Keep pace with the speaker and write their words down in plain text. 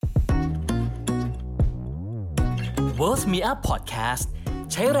World Me Up Podcast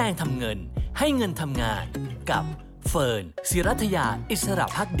ใช้แรงทำเงินให้เงินทำงานกับเฟิร์น ศิรัทยาอิสระ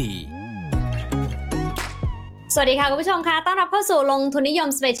ภักดีสวัสดีค่ะคุณผู้ชมค่ะต้อนรับเข้าสู่ลงทุนนิยม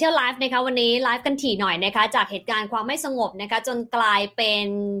Special Live นะคะวันนี้ไลฟ์กันถี่หน่อยนะคะจากเหตุการณ์ความไม่สงบนะคะจนกลายเป็น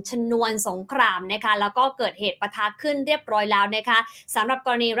ชนวนสงครามนะคะแล้วก็เกิดเหตุปะทะขึ้นเรียบร้อยแล้วนะคะสำหรับก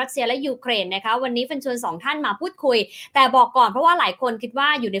รณีรัสเซียและยูเครนนะคะวันนี้เฟิร์นชวน2ท่านมาพูดคุยแต่บอกก่อนเพราะว่าหลายคนคิดว่า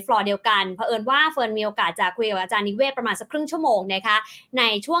อยู่ในฟลอร์เดียวกันเผอิญว่าเฟิร์นมีโอกาสจะคุยกับอาจารย์นิเวศประมาณสักครึ่งชั่วโมงนะคะใน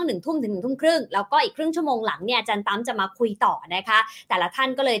ช่วง 1 ทุ่มถึง 1 ทุ่มครึ่งแล้วก็อีกครึ่งชั่วโมงหลังเนี่ยอาจารย์ตั้มจะมาคุยต่อนะคะแต่ละท่าน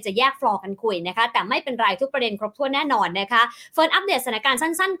ก็เลยจะแยกฟลอร์กันคุยนะคะแต่ไม่เป็นไรทุกประเด็นครบถ้วนแน่นอนนะคะเฟิร์นอัปเดตสถานการณ์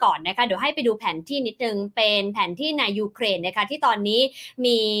สั้นๆก่อนนะคะเดี๋ยวให้ไปดูแผนที่นิดนึงเป็นแผนที่ในยูเครนนะคะที่ตอนนี้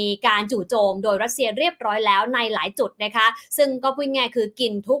มีการจู่โจมโดยรัสเซียเรียบร้อยแล้วในหลายจุดนะคะซึ่งก็พูดง่ายคือกิ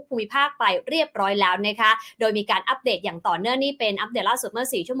นทุกภูมิภาคไปเรียบร้อยแล้วนะคะโดยมีการอัปเดตอย่างต่อเนื่องนี่เป็นอัปเดตล่าสุดเมื่อ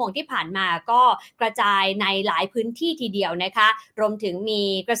4ชั่วโมงที่ผ่านมาก็กระจายในหลายพื้นที่ทีเดียวนะคะรวมถึงมี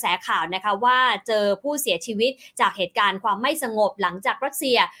กระแสข่าวนะคะว่าเจอผู้เสียชีวิตจากเหตุการณ์ความไม่สงบหลังจากรัสเ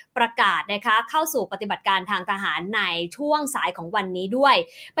ซียประกาศนะคะเข้าสู่ปฏิบัติการทางทหารในช่วงสายของวันนี้ด้วย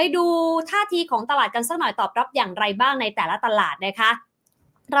ไปดูท่าทีของตลาดกันสักหน่อยตอบรับอย่างไรบ้างในแต่ละตลาดนะคะ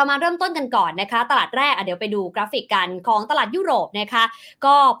เรามาเริ่มต้นกันก่อนนะคะตลาดแรกเดี๋ยวไปดูกราฟิกกันของตลาดยุโรปนะคะ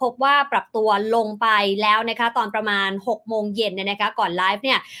ก็พบว่าปรับตัวลงไปแล้วนะคะตอนประมาณ 6 โมงเย็นเนี่ยนะคะก่อนไลฟ์เ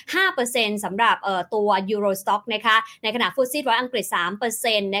นี่ย 5% สำหรับตัว Euro Stock นะคะในขณะฟุตซี่100อังกฤษ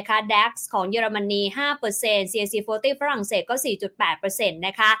 3% นะคะ DAX ของเยอรมนี 5% CAC 40 ฝรั่งเศสก็ 4.8% น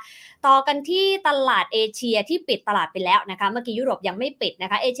ะคะต่อกันที่ตลาดเอเชียที่ปิดตลาดไปแล้วนะคะเมื่อกี้ยุโรปยังไม่ปิดนะ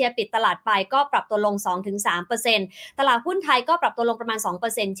คะเอเชียปิดตลาดไปก็ปรับตัวลง 2-3% ตลาดหุ้นไทยก็ปรับตัวลงประมาณ 2%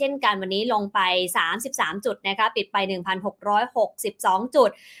 เช่นกันวันนี้ลงไป33จุดนะคะปิดไป 1,662 จุด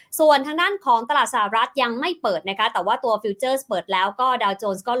ส่วนทางด้านของตลาดสหรัฐยังไม่เปิดนะคะแต่ว่าตัวฟิวเจอร์สเปิดแล้วก็ดาวโจ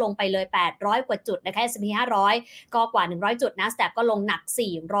นส์ก็ลงไปเลย800กว่าจุดนะคะ S&P 500ก็กว่า100จุด NASDAQ ก็ลงหนัก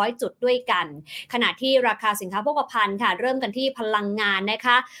400จุดด้วยกันขณะที่ราคาสินค้าโภคภัณฑ์ค่ะเริ่มกันที่พลังงานนะค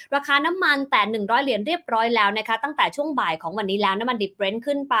ะราคาน้ำมันแต่$100เรียบร้อยแล้วนะคะตั้งแต่ช่วงบ่ายของวันนี้แล้วน้ำมันดิบ Brent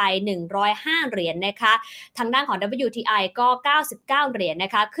ขึ้นไป$105นะคะทางด้านของ WTI ก็$99น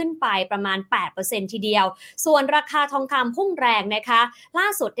ะคะขึ้นไปประมาณ 8% ทีเดียวส่วนราคาทองคำพุ่งแรงนะคะล่า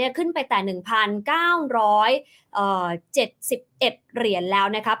สุดเนี่ยขึ้นไปแต่$1,971แล้ว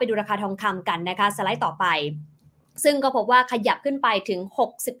นะคะไปดูราคาทองคำกันนะคะสไลด์ต่อไปซึ่งก็พบว่าขยับขึ้นไปถึง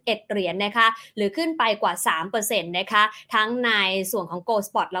$61นะคะหรือขึ้นไปกว่า 3% นะคะทั้งในส่วนของ Gold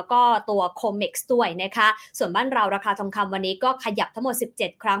Spot แล้วก็ตัว COMEX ด้วยนะคะส่วนบ้านเราราคาทองคำวันนี้ก็ขยับทั้งหมด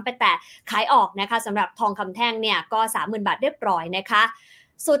17ครั้งไปแต่ขายออกนะคะสำหรับทองคำแท่งเนี่ยก็ 30,000 บาทเรียบร้อยนะคะ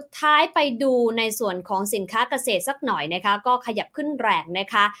สุดท้ายไปดูในส่วนของสินค้าเกษตรสักหน่อยนะคะก็ขยับขึ้นแรงนะ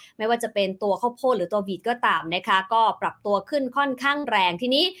คะไม่ว่าจะเป็นตัวข้าวโพดหรือตัววีทก็ตามนะคะก็ปรับตัวขึ้นค่อนข้างแรงที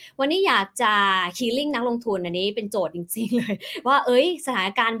นี้วันนี้อยากจะฮีลิ่งนักลงทุนอันนี้เป็นโจทย์จริงๆเลยว่าสถาน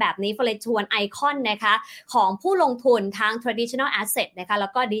การณ์แบบนี้เฟิร์นชวนไอคอนนะคะของผู้ลงทุนทั้ง traditional asset นะคะแล้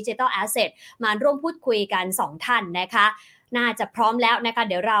วก็ digital asset มาร่วมพูดคุยกัน2ท่านนะคะน่าจะพร้อมแล้วนะคะ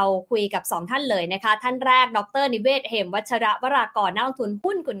เดี๋ยวเราคุยกับ2ท่านเลยนะคะท่านแรกดร.นิเวศเหมวัชระวรากรนักลงทุน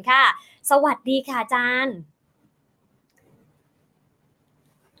หุ้นคุณค่ะสวัสดีค่ะอาจารย์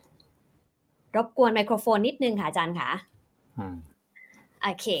รบกวนไมโครโฟนนิดนึงค่ะอาจารย์ค่ะโอ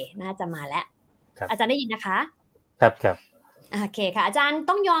เคน่าจะมาแล้วอาจารย์ได้ยินนะคะครับโอเคค่ะอาจารย์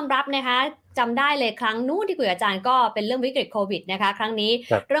ต้องยอมรับนะคะจำได้เลยครั้งนู้นที่คุยกับอาจารย์ก็เป็นเรื่องวิกฤตโควิดนะคะครั้งนี้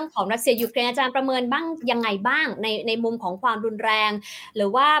เรื่องของรัสเซียยูเครนอาจารย์ประเมินบ้างยังไงบ้างในมุมของความรุนแรงหรือ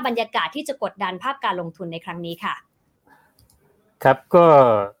ว่าบรรยากาศที่จะกดดันภาพการลงทุนในครั้งนี้ค่ะครับก็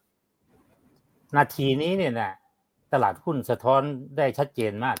นาทีนี้เนี่ยนะตลาดหุ้นสะท้อนได้ชัดเจ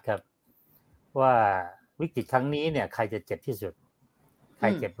นมากครับว่าวิกฤตครั้งนี้เนี่ยใครจะเจ็บที่สุดใคร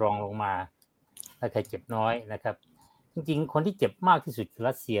เจ็บรองลงมาและใครเจ็บน้อยนะครับจริงๆคนที่เจ็บมากที่สุดคือ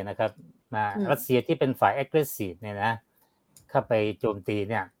รัสเซียนะครับรัสเซียที่เป็นฝ่าย aggressive เนี่ยนะเข้าไปโจมตี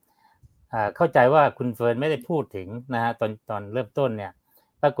เนี่ยเข้าใจว่าคุณเฟิร์นไม่ได้พูดถึงนะฮะตอนเริ่มต้นเนี่ย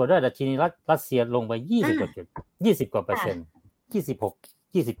ปรากฏว่าดัชนีรัสเซียลงไป20กว่าจุด20กว่าเปอร์เซ็นต์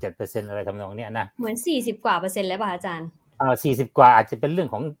26-27%อะไรทำนองเนี้ยนะเหมือน40กว่าเปอร์เซ็นต์แล้วป่ะอาจารย์40กว่าอาจจะเป็นเรื่อง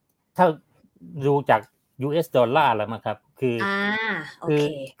ของถ้าดูจาก US ดอลลาร์แล้วมั้งครับคือ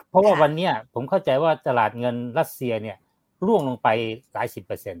เพราะว่าวันนี้ผมเข้าใจว่าตลาดเงินรัสเซียเนี่ยร่วงลงไปหลาย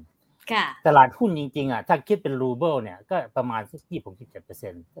10%ค่ะตลาดหุ้นจริงๆถ้าคิดเป็นรูเบิลเนี่ยก็ประมาณสัก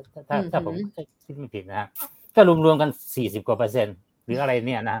 26-27% ถ้าผมคิดไม่ผิดนะฮะก็รวมๆกัน40กว่าเปอร์เซ็นต์หรืออะไรเ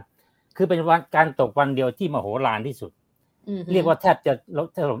นี่ยนะคือเป็นการตกวันเดียวที่มโหฬารที่สุดเรียกว่าแทบจะ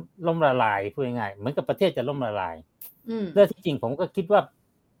ล้มละลายพูดง่ายๆเหมือนกับประเทศจะล้มละลายแล้วที่จริงผมก็คิดว่า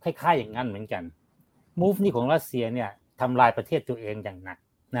คล้ายๆอย่างนั้นเหมือนกันmove นี้ของรัสเซียเนี่ยทำลายประเทศตัวเองอย่างหนัก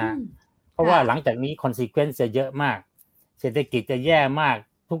นะเพราะว่าหลังจากนี้ consequence จะเยอะมาก เศรษฐกิจจะแย่มาก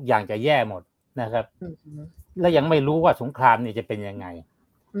ทุกอย่างจะแย่หมดนะครับแล้วยังไม่รู้ว่าสงครามเนี่ยจะเป็นยังไง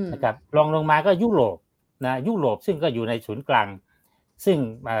นะครับรองลงมาก็ยุโรปนะยุโรปซึ่งก็อยู่ในศูนย์กลางซึ่ง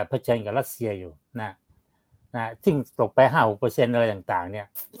เผชิญกับรัสเซียอยู่นะซึ่งตกไป 5-6% อะไรต่างๆเนี่ย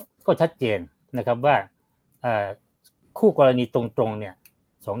ก็ชัดเจนนะครับว่าคู่กรณีตรงๆเนี่ย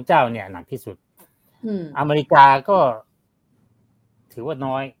สองเจ้าเนี่ยหนักที่สุดอเมริกาก็ถือว่า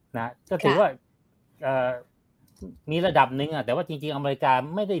น้อยนะก็ถือว่ามีระดับนึงแต่ว่าจริงๆอเมริกา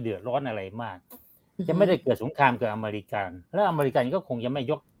ไม่ได้เดือดร้อนอะไรมากจะไม่ได้เกิดสงครามกับอเมริกันและอเมริกันก็คงจะไม่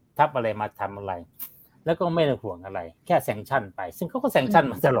ยกทัพอะไรมาทำอะไรแล้วก็ไม่ได้ห่วงอะไรแค่แซงชั่นไปซึ่งเขาก็แซงชั่น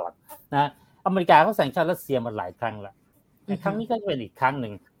มาตลอดนะอเมริกาเขาแซงชั่นรัสเซียมาหลายครั้งแล้วครั้งนี้ก็เป็นอีกครั้งหนึ่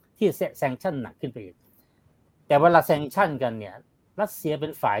งที่แซงชั่นหนักขึ้นไปอีกแต่เวลาแซงชั่นกันเนี่ยรัสเซียเป็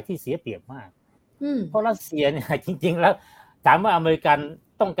นฝ่ายที่เสียเปรียบมากเพราะรัสเซียเนี่ยจริงๆแล้วถามว่าอเมริกัน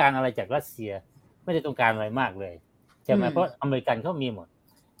ต้องการอะไรจากรัสเซียไม่ได้ต้องการอะไรมากเลยใช่ไหมเพราะอเมริกันเขามีหมด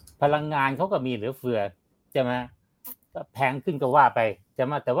พลังงานเขาก็มีเหลือเฟือใช่ไหมก็แพงขึ้นก็ว่าไปใช่ไห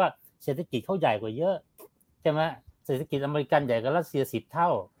มแต่ว่าเศรษฐกิจเขาใหญ่กว่าเยอะใช่ไหมเศรษฐกิจอเมริกันใหญ่กว่ารัสเซีย10 เท่า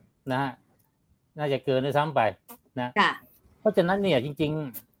นะฮะน่าจะเกินด้วยซ้ำไปนะเพราะฉะนั้นเนี่ยจริง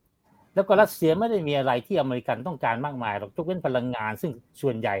ๆแล้วก็รัสเซียไม่ได้มีอะไรที่อเมริกันต้องการมากมายหรอกยกเว้นพลังงานซึ่งส่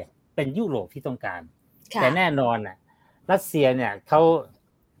วนใหญ่เป็นยุโรปที่ต้องการแต่แน่นอนน่ะรัสเซียเนี่ยเขา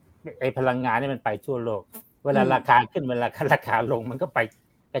ไอ้พลังงานนี่มันไปทั่วโลกเวลาราคาขึ้นเวลาราคาลงมันก็ไป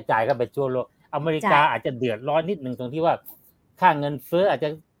กระจายกันไปทั่วโลกอเมริกาอาจจะเดือดร้อนนิดนึงตรงที่ว่าค่าเงินเฟ้ออาจจะ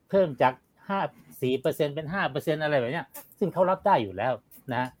เพิ่มจาก4% เป็น 5% อะไรแบบนี้ซึ่งเขารับได้อยู่แล้ว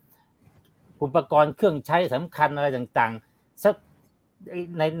นะอุปกรณ์เครื่องใช้สำคัญอะไรต่าง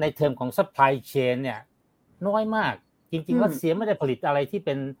ๆในเทอมของ supply chain เนี่ยน้อยมากจริงๆรัสเซียไม่ได้ผลิตอะไรที่เ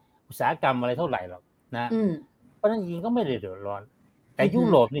ป็นอุตสาหกรรมอะไรเท่าไหร่หรอกนะเพราะฉะนั้นจริงๆก็ไม่ได้เดือดร้อนแต่ยุ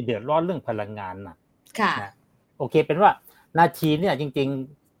โรปนี่เดือดร้อนเรื่องพลังงานนะโอเคเป็นว่านาทีเนี่ยจริง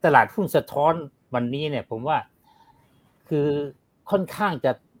ๆตลาดหุ้นสะท้อนวันนี้เนี่ยผมว่าคือค่อนข้างจ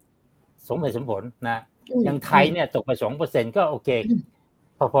ะสมเหตุสมผลนะอย่างไทยเนี่ยตกไป 2% ก็โอเค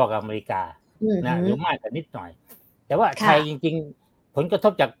พอๆกับอเมริกานะหรือมากกว่านิดหน่อยแต่ว่าไทยจริงๆผลกระท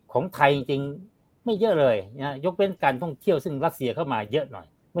บจากของไทยจริงๆไม่เยอะเลยนะยกเว้นการท่องเที่ยวซึ่งรัสเซียเข้ามาเยอะหน่อย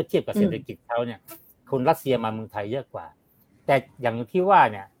เมื่อเทียบกับเศรษฐกิจเขาเนี่ยคนรัสเซียมาเมืองไทยเยอะกว่าแต่อย่างที่ว่า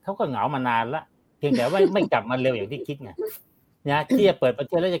เนี่ยเขาก็เหงามานานละเพียงแต่ว่าไม่กลับมาเร็วอย่างที่คิดไงนะที่จะเปิดประเ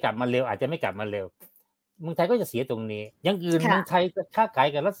ทศแล้วจะกลับมาเร็วอาจจะไม่กลับมาเร็วเมืองไทยก็จะเสียตรงนี้อย่างอื่นเมืองไทยค้าขาย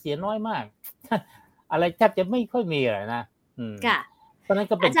กับรัสเซียน้อยมากอะไรแทบจะไม่ค่อยมีเลยนะค่ะเพราะนั้น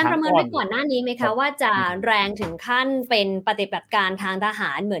ก็เป็นอาจารย์ประเมินไว้ก่อนหน้านี้ไหมคะว่าจะแรงถึงขั้นเป็นปฏิบัติการทางทห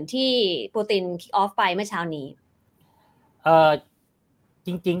ารเหมือนที่ปูตินคิกออฟไปเมื่อเช้านี้จ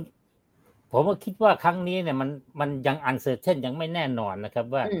ริงๆผมก็คิดว่าครั้งนี้เนี่ยมันยังอันเซอร์เทนยังไม่แน่นอนนะครับ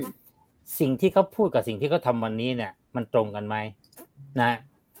ว่าสิ่งที่เขาพูดกับสิ่งที่เขาทำวันนี้เนี่ยมันตรงกันไหมนะ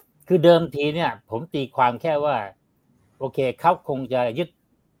คือเดิมทีเนี่ยผมตีความแค่ว่าโอเคเขาคงจะยึด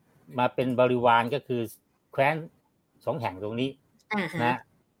มาเป็นบริวารก็คือแคว้น2 แห่งตรงนี้นะ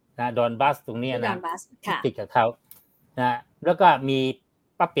ดอนบัสตรงนี้นะติดกับเขานะแล้วก็มี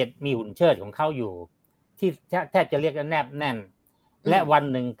ป้าเป็ดมีหุ่นเชิดของเขาอยู่ที่แทบจะเรียกว่าแนบแน่นและวัน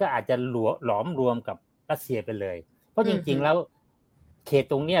หนึ่งก็อาจจะหลอมรวมกับรัสเซียไปเลยเพราะจริงๆแล้วเขต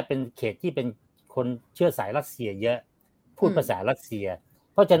ตรงนี้เป็นเขตที่เป็นคนเชื้อสายรัสเซียเยอะพูดภาษารัสเซีย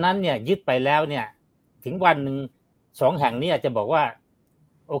เพราะฉะนั้นเนี่ยยึดไปแล้วเนี่ยถึงวันหนึ่ง2 แห่งนี้อาจจะบอกว่า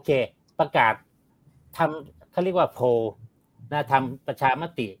โอเคประกาศทำเขาเรียกว่าโพลนะทำประชาม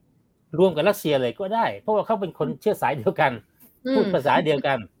ติร่วมกับรัสเซียเลยก็ได้เพราะว่าเขาเป็นคนเชื้อสายเดียวกันพูดภาษาเดียว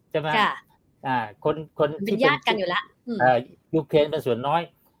กันใช่ไหมคนที่เป็นญาติกันอยู่แล้วยูเครนเป็นส่วนน้อย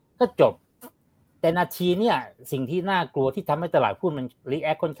ก็จบแต่นาทีเนี่ยสิ่งที่น่ากลัวที่ทำให้ตลาดหุ้นมันรีแอ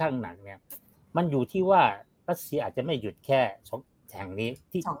คค่อนข้างหนักเนี่ยมันอยู่ที่ว่ารัสเซียอาจจะไม่หยุดแค่2 แห่งนี้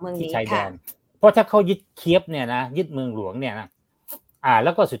ที่ชายแดนเพราะถ้าเขายึดเคียฟเนี่ยนะยึดเมืองหลวงเนี่ยนะแ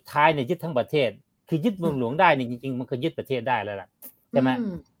ล้วก็สุดท้ายเนี่ยยึดทั้งประเทศคือยึดเมืองหลวงได้เนี่ยจริงๆมันก็ยึดประเทศได้แล้วล่ะใช่ไหม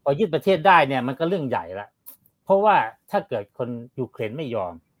พอยึดประเทศได้เนี่ยมันก็เรื่องใหญ่ละเพราะว่าถ้าเกิดคนยูเครนไม่ยอ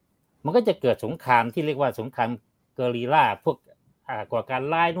มมันก็จะเกิดสงครามที่เรียกว่าสงครามเกอริลลาพวกก่อการ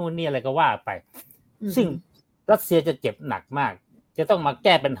ร้ายนู่นนี่อะไรก็ว่าไปซึ่งรัสเซียจะเจ็บหนักมากจะต้องมาแ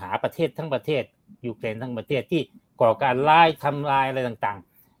ก้ปัญหาประเทศทั้งประเทศยูเครนทั้งประเทศที่ก่อการร้ายทำลายอะไรต่าง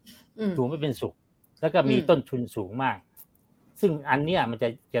ๆอยู่ไม่เป็นสุขแล้วก็มีต้นทุนสูงมากซึ่งอันนี้มัน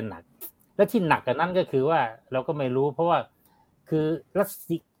จะหนักและที่หนักกว่านั้นก็คือว่าเราก็ไม่รู้เพราะว่าคือ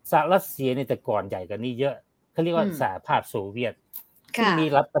รัสเซียในแต่ก่อนใหญ่กว่านี้เยอะเขาเรียกว่าสหภาพโซเวียตที่มี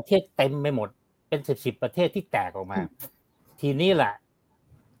รัฐประเทศเต็มไปหมดเป็น10ประเทศที่แตกออกมาทีนี้แหละ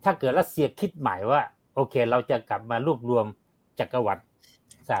ถ้าเกิดรัสเซียคิดใหม่ว่าโอเคเราจะกลับมารวบรวมจักรวรรดิ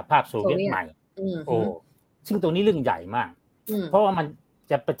สหภาพโซเวียตใหม่โอ้ ซึ่งตรงนี้เรื่องใหญ่มากเพราะว่ามัน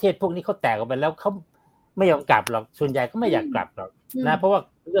จะประเทศพวกนี้เขาแตกออกไปแล้วเขาไม่ยอมกลับหรอกส่วนใหญ่ก็ไม่อยากกลับหรอกนะเพราะว่า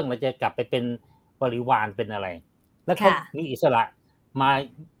เรื่องมันจะกลับไปเป็นบริวารเป็นอะไรแล้วเขามีอิสระมา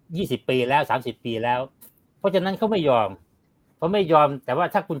20ปีแล้ว30ปีแล้วเพราะฉะนั้นเขาไม่ยอมแต่ว่า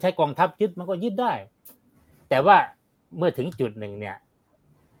ถ้าคุณใช้กองทัพยึดมันก็ยึดได้แต่ว่าเมื่อถึงจุดหนึ่งเนี่ย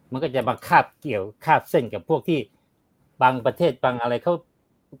มันก็จะมาคาบเส้นกับพวกที่บางประเทศบางอะไรเ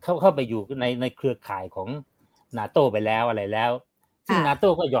ข้าไปอยู่ในเครือข่ายของ NATO ไปแล้วอะไรแล้วซึ่ง NATO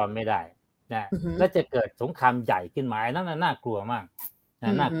ก็ยอมไม่ได้นะแล้วจะเกิดสงครามใหญ่ขึ้นมานั่นน่ากลัวมาก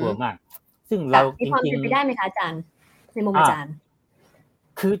น่ากลัวมากซึ่งเราจริงๆเป็นไปได้ไหมคะอาจารย์ในมุมอาจารย์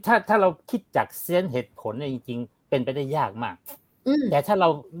คือถ้าเราคิดจากเส้นเหตุผลเนี่ยจริงๆเป็นไปได้ยากมากแต่ถ้าเรา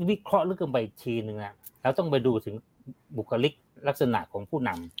วิเคราะห์ลึกลงไปอีกทีนึงนะเราต้องไปดูถึงบุคลิกลักษณะของผู้น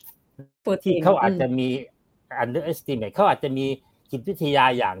ำที่เขาอาจจะมี underestimate เขาอาจจะมีจิตวิทยา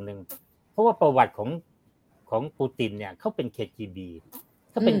อย่างหนึ่งเพราะว่าประวัติของปูตินเนี่ยเขาเป็น KGB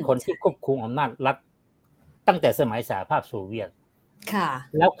เขาเป็นคนที่ควบคุมอำนาจรัฐตั้งแต่สมัยสหภาพโซเวียตค่ะ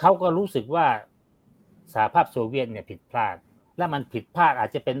แล้วเขาก็รู้สึกว่าสหภาพโซเวียตเนี่ยผิดพลาดและมันผิดพลาดอาจ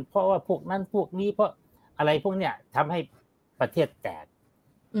จะเป็นเพราะว่าพวกนั้นพวกนี้เพราะอะไรพวกเนี้ยทำให้ประเทศแตก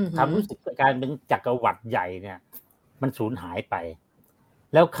ความรู้สึกการเป็นจักรวรรดิใหญ่เนี่ยมันสูญหายไป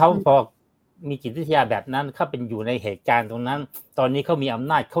แล้วเขาพอมีจิตวิทยาแบบนั้นเขาเป็นอยู่ในเหตุการณ์ตรงนั้นตอนนี้เขามีอ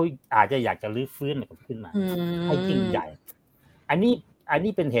ำนาจเขาอาจจะอยากจะรื้อฟื้นมันขึ้นมาให้ยิ่งใหญ่อัน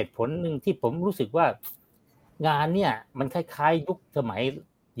นี้เป็นเหตุผลนึงที่ผมรู้สึกว่างานเนี่ยมันคล้ายๆยุคสมัย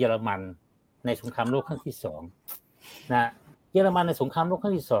เยอรมันในสงครามโลกครั้งที่2นะเยอรมันในสงครามโลกค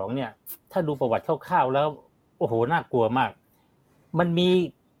รั้งที่2เนี่ยถ้าดูประวัติคร่าวๆแล้วโอ้โหน่ากลัวมากมันมี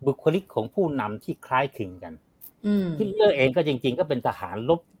บุคลิกของผู้นำที่คล้ายคลึงกันฮิตเลอร์เองก็จริงๆก็เป็นทหาร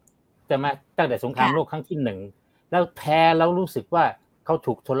รบแต่มาตั้งแต่สงครามโลกครั้งที่1แล้วแพ้แล้วรู้สึกว่าเขา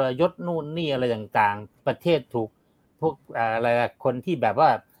ถูกทรยศนู่นนี่อะไรต่างๆประเทศถูกพวกอะไรคนที่แบบว่า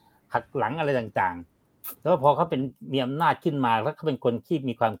หักหลังอะไรต่างๆแล้วพอเขาเป็นมีอำนาจขึ้นมาแล้วเขาเป็นคนที่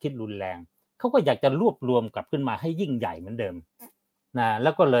มีความคิดรุนแรงเขาก็อยากจะรวบรวมกลับขึ้นมาให้ยิ่งใหญ่เหมือนเดิมนะแล้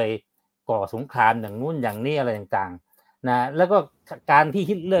วก็เลยก่อสงครามอย่างนู้นอย่างนี้อะไรต่างๆนะแล้วก็การที่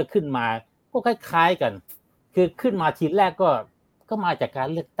ฮิตเลอร์ขึ้นมาก็คล้ายๆกันคือขึ้นมาทีแรกก็มาจากการ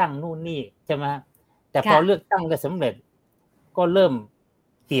เลือกตั้งนู่นนี่ใช่ไหมแต่พอเลือกตั้งได้สำเร็จก็เริ่ม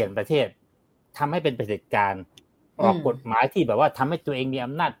เปลี่ยนประเทศทำให้เป็นเผด็จการออกกฎหมายที่แบบว่าทำให้ตัวเองมีอ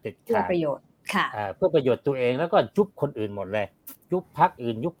ำนาจเด็ดขาดเพื่อประโยชน์ค่ะเพื่อประโยชน์ตัวเองแล้วก็ยุบคนอื่นหมดเลยยุบพรรค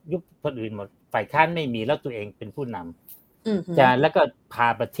อื่นยุบคนอื่นหมดฝ่ายค้านไม่มีแล้วตัวเองเป็นผู้นำแล้วก็พา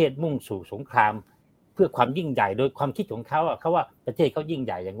ประเทศมุ่งสู่สงครามเพื่อความยิ่งใหญ่โดยความคิดของเขาเขาว่าประเทศเขายิ่งใ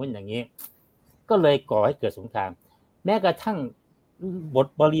หญ่อย่างนู้นอย่างนี้ก็เลยก่อให้เกิดสงครามแม้กระทั่ง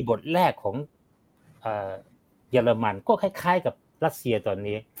บริบทแรกของเยอรมันก็คล้ายๆกับรัสเซียตอน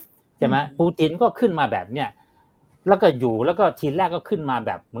นี้ใช่ไหมปูตินก็ขึ้นมาแบบเนี้ยแล้วก็อยู่แล้วก็ทีแรกก็ขึ้นมาแ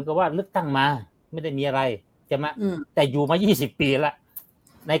บบเหมือนกับว่าเลือกตั้งมาไม่ได้มีอะไรใช่ไหมแต่อยู่มา20ปีละ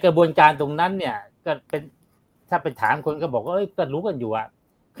ในกระบวนการตรงนั้นเนี่ยก็เป็นถ้าไปถามคนก็บอกว่าก็รู้กันอยู่อ่ะ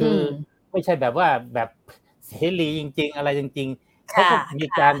คือไม่ใช่แบบว่าแบบเสรีจริงๆอะไรจริงๆเขาก็มี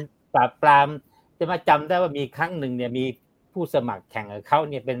การปราบปรามจะมาจำได้ว่ามีครั้งหนึ่งเนี่ยมีผู้สมัครแข่งกับเขา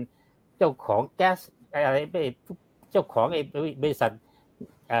เนี่ยเป็นเจ้าของแก๊สอะไรเจ้าของไอ้บริษัท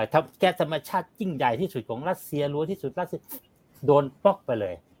แก๊สธรรมชาติยิ่งใหญ่ที่สุดของรัสเซียรวยที่สุดรัสเซียโดนบล็อกไปเล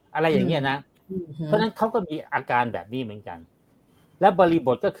ยอะไรอย่างเงี้ยนะเพราะฉะนั้นเขาก็มีอาการแบบนี้เหมือนกันและบริบ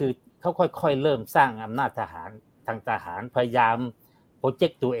ทก็คือเขาค่อยๆเริ่มสร้างอำนาจทหารทางทหารพยายามโปรเจก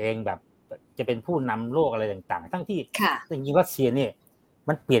ต์ตัวเองแบบจะเป็นผู้นำโลกอะไรต่างๆทั้งที่จริงๆรัสเซียเนี่ย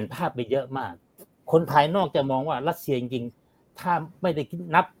มันเปลี่ยนภาพไปเยอะมากคนภายนอกจะมองว่ารัสเซียจริงๆถ้าไม่ได้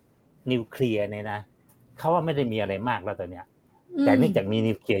นับนิวเคลียร์เนี่ยนะเขาว่าไม่ได้มีอะไรมากแล้วตอนเนี้ยแต่เนื่องจากมี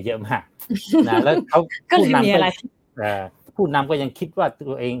นิวเคลียร์เยอะมากนะแล้วเขาผู้นำก็ยังคิดว่า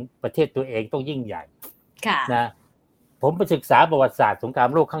ตัวเองประเทศตัวเองต้องยิ่งใหญ่นะผมไปศึกษาประวัติศาสตร์สงคราม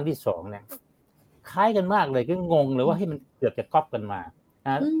โลกครั้งที่2เนี่ยคล้ายกันมากเลยก็งงเลยว่าให้มันเกือบจะก๊อปกันมาน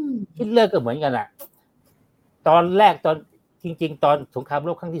ะฮิตเลอร์ก็เหมือนกันแหละตอนแรกตอนจริงๆตอนสงครามโล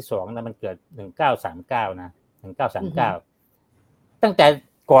กครั้งที่2นะมันเกิด1939นะ1939ตั้งแต่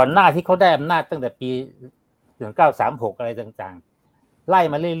ก่อนหน้าที่เขาได้อำนาจตั้งแต่ปี1936อะไรต่างๆไล่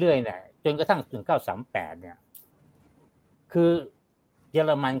มาเรื่อยๆเนี่ยจนกระทั่ง1938เนี่ยคือเยอ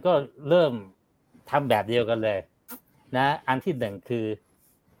รมันก็เริ่มทำแบบเดียวกันเลยนะอันที่1คือ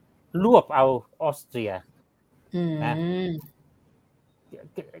รวบเอาออสเตรียนะ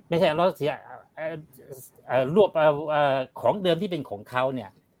ไม่ใช่ออสเตรียรวบเอาของเดิมที่เป็นของเขาเนี่ย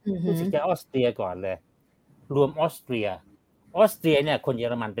รู้สึกจะออสเตรียก่อนเลยรวมออสเตรียเนี่ยคนเยอ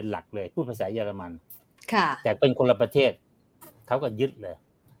รมันเป็นหลักเลยพูดภาษาเยอรมันแต่เป็นคนละประเทศเขาก็ยึดเลย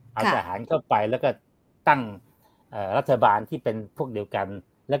เอาทหารเข้าไปแล้วก็ ตั้งรัฐบาลที่เป็นพวกเดียวกัน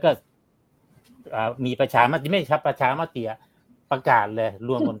แล้วก็มีประชามติไม่ใช่ประชามติประกาศเลยร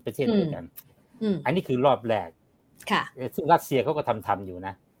วมคนประเทศเดียวกันอันนี้คือรอบแรกซึ่งรัสเซียเขาก็ทำอยู่น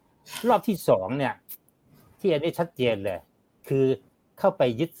ะรอบที่2เนี่ยที่อันนี้ชัดเจนเลยคือเข้าไป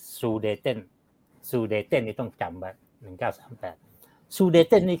ยึดซูเดเตนนี่ต้องจำไว้1938ซูเด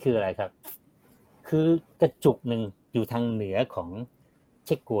เตนนี่คืออะไรครับคือกระจุกหนึ่งอยู่ทางเหนือของเ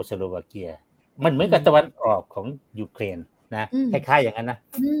ช็กโกสโลวาเกียมันเหมือนกับตะวันออกของยูเครนนะคล้ายๆอย่างนั้นนะ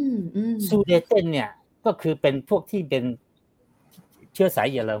ซูเดเตนเนี่ยก็คือเป็นพวกที่เป็นเชื้อสาย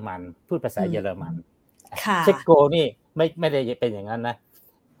เยอรมันพูดภาษาเยอรมันเช็กโกนี่ไม่ได้เป็นอย่างนั้นนะ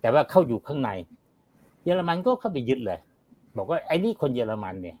แต่ว่าเข้าอยู่ข้างในเยอรมันก็เข้าไปยึดเลยบอกว่าไอ้นี่คนเยอรมั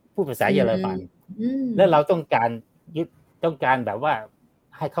นเนี่ยพูดภาษาเยอรมันแล้วเราต้องการยึดต้องการแบบว่า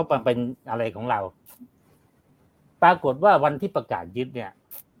ให้เข้ามาเป็นอะไรของเราปรากฏว่าวันที่ประกาศยึดเนี่ย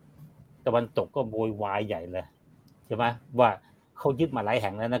ตะวันตกก็โวยวายใหญ่เลยใช่ไหมว่าเขายึดมาหลายแ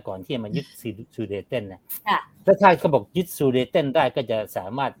ห่งแล้วนะก่อนที่จะมายึดซูเดเตนเนี่ยแล้วถ้าเขาบอกยึดซูเดเตนได้ก็จะสา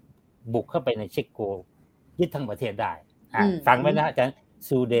มารถบุกเข้าไปในเช็กโกยึดทั้งประเทศได้ฟังไว้นะอาจารย์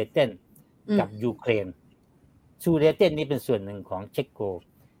ซูเดเตนกับยูเครนซูเดเตนนี่เป็นส่วนหนึ่งของเช็กโก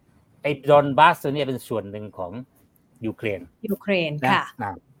ไอ้ดอนบาสตัวนี้เป็นส่วนหนึ่งของยูเครนค่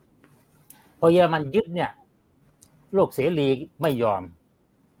ะพอเยอรมันยึดเนี่ยโลกเสรีไม่ยอม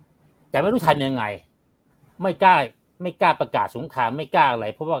แต่ไม่รู้ทำยังไงไม่กล้าประกาศสงครามไม่กล้าอะไร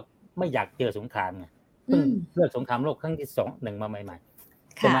เพราะว่าไม่อยากเจอสงครามไงเพิ่งเลิกสงครามโลกครั้งที่1มาใหม่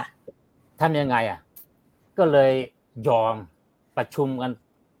ๆใช่ไหมทำยังไงก็เลยยอมประชุมกัน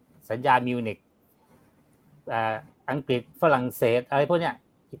สัญญามิวนิกอังกฤษฝรั่งเศสอะไรพวกเนี้ย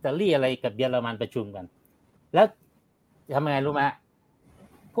อิตาลีอะไรกับเยอรมันประชุมกันแล้วทำยังไงรู้ไหม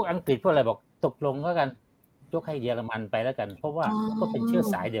พวกอังกฤษพวกอะไรบอกตกลงก็กันยกให้เยอรมันไปแล้วกันเพราะว่าก็เป็นเชื้อ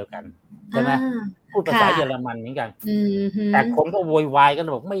สายเดียวกันใช่ไหมพูดภาษาเยอรมันเหมือนกันแต่คนก็โวยวายกัน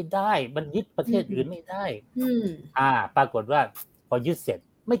บอกไม่ได้มันยึดประเทศอื่นไม่ได้ปรากฏว่าพอยึดเสร็จ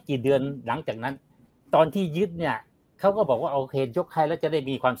ไม่กี่เดือนหลังจากนั้นตอนที่ยึดเนี่ยเขาก็บอกว่าโอเคยกให้แล้วจะได้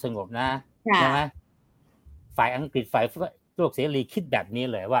มีความสงบนะใช่ไหมฝ่ายอังกฤษฝ่ายโลกเสรีคิดแบบนี้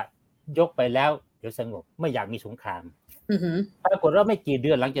เลยว่ายกไปแล้วเดี๋ยวสงบไม่อยากมีสงครามปรากฏว่าไม่กี่เดื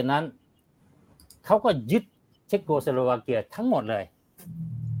อนหลังจากนั้นเขาก็ยึดเช็กโกสโลวาเกียทั้งหมดเลย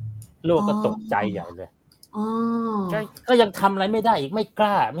โลกก็ตกใจใหญ่เลยก็ยังทำอะไรไม่ได้อีกไม่ก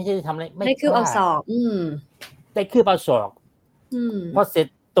ล้าไม่ใช่ทำอะไรไม่คือเอาศอกได้คือเอาศอกพอเสร็จ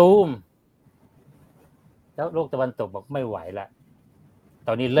ตูมแล้วโลกตะวันตกบอกไม่ไหวละต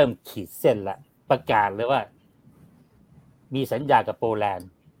อนนี้เริ่มขีดเส้นละประกาศเลยว่ามีสัญญากับโปแลนด์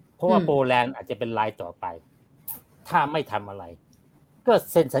เพราะว่าโปแลนด์อาจจะเป็นรายต่อไปถ้าไม่ทำอะไรก็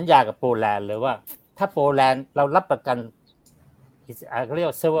เซ็นสัญญากับโปแลนด์เลยว่าถ้าโปแลนด์เรารับประกันเขาเรียก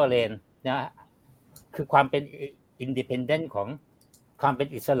ว่าเซเวอร์เรนนะคือความเป็นอินดิเพนเดนต์ของความเป็น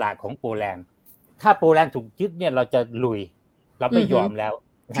อิสระของโปแลนด์ถ้าโปแลนด์ถูกยึดเนี่ยเราจะลุยเราไม่ยอมแล้ว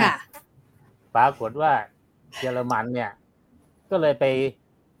ปรากฏว่าเยอรมันเนี่ยก็เลยไป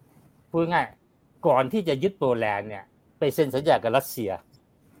พูดง่ายก่อนที่จะยึดโปแลนด์เนี่ยไปเซ็นสัญญากับรัสเซีย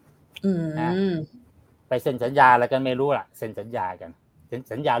ไปเซ็นสัญญาอะไรกันไม่รู้ล่ะเซ็นสัญญากันเซ็น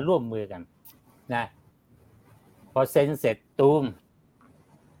สัญญาร่วมมือกันนะพอเซ็นเสร็จตูม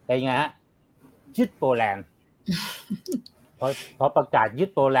เป็นไงฮะยึดโปแลนด์พอประกาศยึด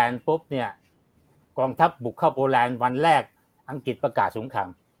โปแลนด์ปุ๊บเนี่ยกองทัพบุกเข้าโปแลนด์วันแรกอังกฤษประกาศสงคราม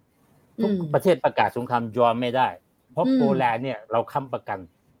ทุกประเทศประกาศสงครามยอมไม่ได้เพราะโปแลนด์เนี่ยเราค้ำประกัน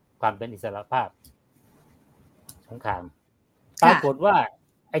ความเป็นอิสรภาพสงครามปรากฏว่า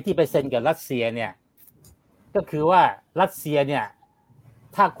ไอ้ที่ไปเซ็นกับรัสเซียเนี่ยก็คือว่ารัสเซียเนี่ย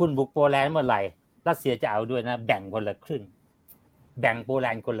ถ้าคุณบุกโปแลนด์เมื่อไหร่รัสเซียจะเอาด้วยนะแบ่งคนละครึ่งแบ่งโปแล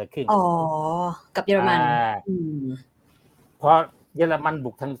นด์คนละครึ่งกับเยอรมันพอเยอรมันบุ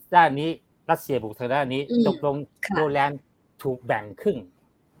กทางด้านนี้รัสเซียบุกทางด้านนี้ตกลงโปแลนด์ถูกแบ่งครึ่ง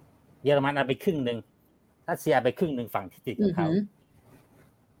เยอรมันเอาไปครึ่งนึงรัสเซียเอาไปครึ่งนึงฝั่งที่ติดกับเขา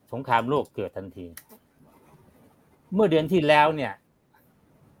สงครามโลกเกิดทันทีเมื่อเดือนที่แล้วเนี่ย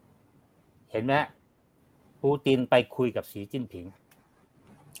เห็นไหมปูตินไปคุยกับสีจิ้นผิง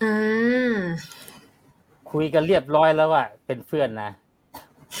คุยกันเรียบร้อยแล้วว่าเป็นเพื่อนนะ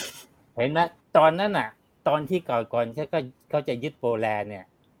เห็นไหมตอนนั้นน่ะตอนที่ก่อนเขาจะยึดโปแลนด์เนี่ย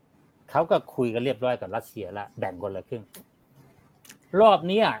เขาก็คุยกันเรียบร้อยกับรัสเซียละแบ่งคนละครึ่งรอบ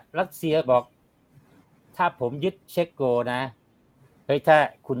นี้รัสเซียบอกถ้าผมยึดเช็กโกนะเฮ้ยถ้า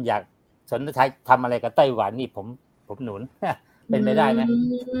คุณอยากสนใจทำอะไรกับไต้หวันนี่ผมหนุนเป็นไปได้ไหม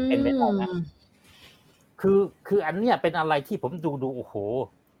เป็นไปได้นะคืออันเนี้ยเป็นอะไรที่ผมดูโอ้โห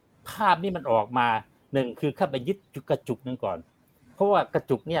ภาพนี่มันออกมาหนึ่งคือเข้าไปยึดกระจุกนึงก่อนพ ราะว่ากระ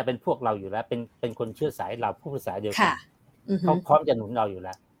จุกเนี่ยเป็นพวกเราอยู่แล้วเป็นคนเชื้อสายเราพูดภาษาเดียวกันเขาพร้อมจะหนุนเราอยู่แ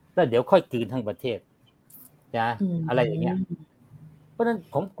ล้วเดี๋ยวค่อยกลืนทั้งประเทศนะอะไรอย่างเงี้ยเพราะฉะนั้น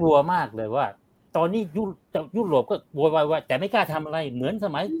ผมกลัวมากเลยว่าตอนนี้ยุโรปก็โวยวายว่าแต่ไม่กล้าทำอะไรเหมือนส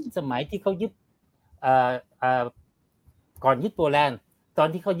มัยที่เขายึดก่อนยึดโปแลนด์ตอน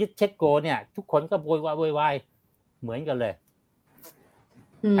ที่เขายึดเช็กโกเนี่ยทุกคนก็โวยวายเหมือนกันเลย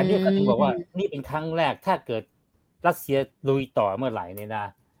อันนี้เขาถึงบอกว่านี่เป็นครั้งแรกถ้าเกิดรัสเซียลุยต่อเมื่อไหร่เนี่ยนะ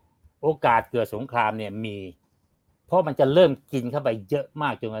โอกาสเกิดสงครามเนี่ยมีเพราะมันจะเริ่มกินเข้าไปเยอะมา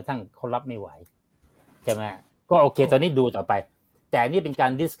กจนกระทั่งเขารับไม่ไหวใช่ไหมก็โอเคตอนนี้ดูต่อไปแต่นี่เป็นกา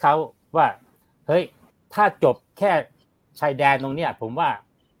รดิสเคาท์ว่าเฮ้ยถ้าจบแค่ชายแดนตรงเนี้ยผมว่า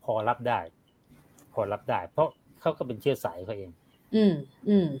พอรับได้เพราะเขาก็เป็นเชื้อสายเขาเอง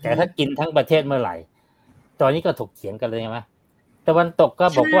แต่ถ้ากินทั้งประเทศเมื่อไหร่ตอนนี้ก็ถกเถียงกันเลยใช่ไหมตะวันตกก็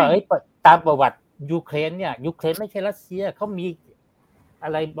บอกว่าเฮ้ยตามประวัติยูเครนเนี่ยยูเครนไม่ใช่รัสเซียเขามีอะ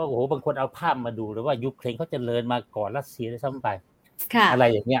ไรโอ้โหบางคนเอาภาพมาดูเลยว่ายูเครนเขาเจริญมาก่อนรัสเซียด้วยซ้ำไปอะไร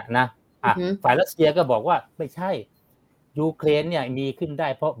อย่างเงี้ยนะฝ่ายรัสเซียก็บอกว่าไม่ใช่ยูเครนเนี่ยมีขึ้นได้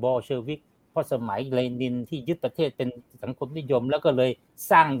เพราะบอลเชวิกเพราะสมัยเลนินที่ยึดประเทศเป็นสังคมนิยมแล้วก็เลย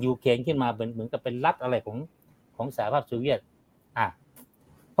สร้างยูเครนขึ้นมาเหมือนกับเป็นรัฐอะไรของสหภาพโซเวียต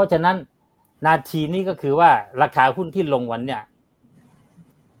เพราะฉะนั้นนาทีนี้ก็คือว่าราคาหุ้นที่ลงวันเนี่ย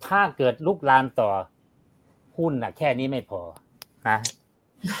ถ้าเกิดลุกลามต่อหุ้นน่ะแค่นี้ไม่พอนะ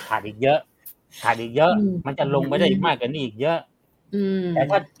ขาดอีกเยอะมันจะลงไปได้มากกว่านี้อีกเยอะแต่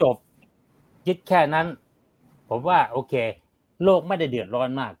ถ้าจบยึดแค่นั้นผมว่าโอเคโลกไม่ได้เดือดร้อน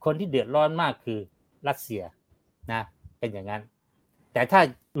มากคนที่เดือดร้อนมากคือรัสเซียนะเป็นอย่างนั้นแต่ถ้า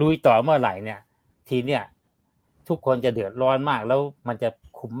ลุยต่อเมื่อไหร่เนี่ยทีเนี่ยทุกคนจะเดือดร้อนมากแล้วมันจะ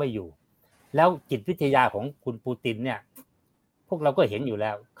คุมไม่อยู่แล้วจิตวิทยาของคุณปูตินเนี่ยพวกเราก็เห็นอยู่แล้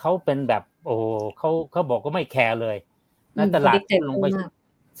วเขาเป็นแบบโอ้เขาบอกก็ไม่แคร์เลยแล้วตลาดหุ้นลงไป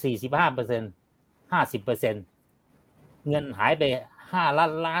 45% 50% เงินหายไป5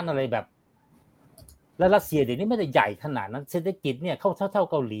 ล้านอะไรแบบแล้วรัสเซียเดี๋ยวนี้ไม่ได้ใหญ่ขนาดนั้นเศรษฐกิจเนี่ยเท่า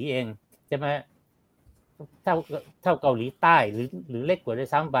เกาหลีเองใช่ไหมเท่าเกาหลีใต้หรือเล็กกว่าด้วย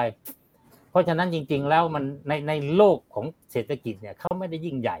ซ้ำไปเพราะฉะนั้นจริงๆแล้วมันในโลกของเศรษฐกิจเนี่ยเขาไม่ได้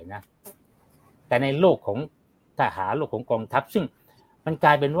ยิ่งใหญ่นะแต่ในโลกของทหารโลกของกองทัพซึ่งมันกล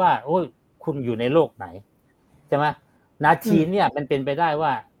ายเป็นว่าโอ้ยคุณอยู่ในโลกไหนใช่ไหมนาทีเนี่ยมันเป็นไปได้ว่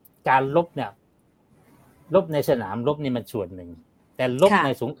าการลบเนี่ยลบในสนามรบนี่มันส่วนหนึ่งแต่ลบใน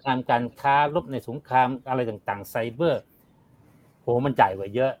สงครามการค้าลบในสงครามอะไรต่างๆไซเบอร์โหมันใหญ่กว่า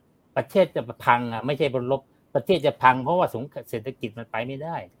เยอะประเทศจะพังไม่ใช่บนลบประเทศจะพังเพราะว่าเศรษฐกิจมันไปไม่ไ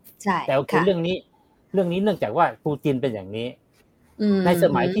ด้แต่คือเรื่องนี้เนื่องจากว่าปูตินเป็นอย่างนี้ในส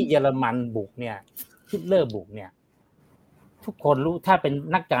มัยที่เยอรมันบุกเนี่ยฮิตเลอร์บุกเนี่ยทุกคนรู้ถ้าเป็น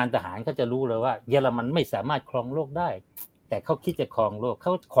นักการทหารเขาจะรู้เลยว่าเยอรมันไม่สามารถครองโลกได้แต่เขาคิดจะครองโลกเข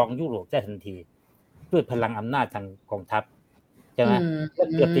าครองยุโรปได้ทันทีด้วยพลังอำนาจทางกองทัพใช่ไหมก็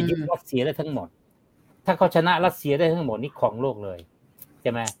เกือบจะยึดรัสเซียได้ทั้งหมดถ้าเขาชนะรัสเซียได้ทั้งหมดนี่ครองโลกเลยใ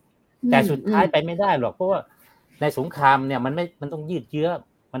ช่ไหมแต่สุดท้ายไปไม่ได้หรอกเพราะว่าในสงครามเนี่ยมันต้องยืดเยื้อ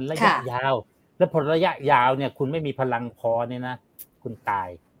มันระยะยาวแล้วพอระยะยาวเนี่ยคุณไม่มีพลังพอเนี่ยนะคุณตาย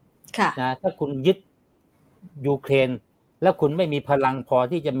นะถ้าคุณยึดยูเครนแล้วคุณไม่มีพลังพอ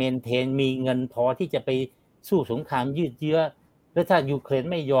ที่จะเมนเทนมีเงินพอที่จะไปสู้สงครามยืดเยื้อแล้วถ้ายูเครน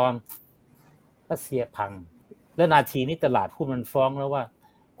ไม่ยอมรัสเซียพังแล้วนาทีนี้ตลาดหุ้นมันฟ้องแล้วว่า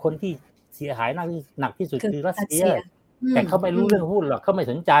คนที่เสียหายหนักที่สุดคือรัสเซียแต่เขาไม่รู้เรื่องหุ้นหรอกเขาไม่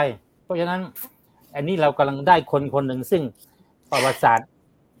สนใจเพราะฉะนั้นอันนี้เรากำลังได้คนหนึ่งซึ่งประวัติศาสตร์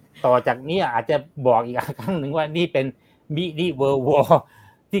ต่อจากนี้อาจจะบอกอีกครั้งหนึ่งว่านี่เป็นมินิเวิลด์วอร์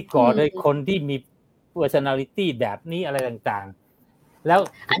ที่ก่อโดยคนที่มี personality แบบนี้อะไรต่างๆแล้ว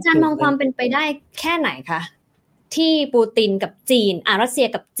อาจารย์มองความเป็นไปได้แค่ไหนคะที่ปูตินกับจีนรัสเซีย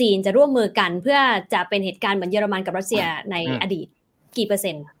กับจีนจะร่วมมือกันเพื่อจะเป็นเหตุการณ์เหมือนเยอรมันกับรัสเซียในอดีตกี่เปอร์เ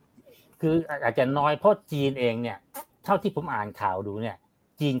ซ็นต์คืออาจจะน้อยเพราะจีนเองเนี่ยเท่าที่ผมอ่านข่าวดูเนี่ย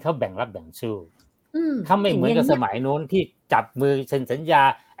จีนเขาแบ่งรับแบ่งสู้เขาไม่เหมือนกับสมัยโน้นที่จับมือเซ็นสัญญา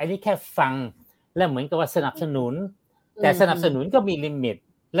อันนี้แค่ฟังและเหมือนกับว่าสนับสนุนแต่สนับสนุนก็มีลิมิต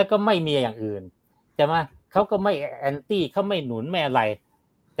แล้วก็ไม่มีอย่างอื่นใช่ไหมเขาก็ไม่แอนตี้เขาไม่หนุนไม่อะไร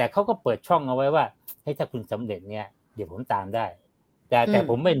แต่เขาก็เปิดช่องเอาไว้ว่าให้ถ้าคุณสำเร็จเนี่ยเดี๋ยวผมตามได้แต่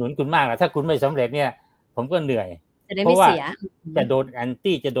ผมไม่หนุนคุณมากนะถ้าคุณไม่สำเร็จเนี่ยผมก็เหนื่อยเพราะว่าจะโดนแอน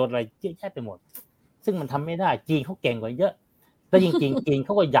ตี้จะโดนอะไรเยอะแยะไปหมดซึ่งมันทำไม่ได้จีนเขาเก่งกว่าเยอะแล้วจริงๆจีนเข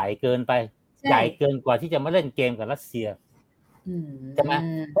าก็ใหญ่เกินไปใหญ่เกินกว่าที่จะมาเล่นเกมกับรัสเซียใช่ไหม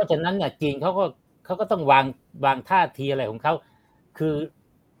เพราะฉะนั้นเนี่ยจีนเขาก็ต้องวางท่าทีอะไรของเขาคือ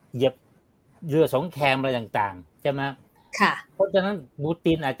เหยียบเรือสองแคมอะไรต่างๆใช่ไหมค่ะเพราะฉะนั้นปู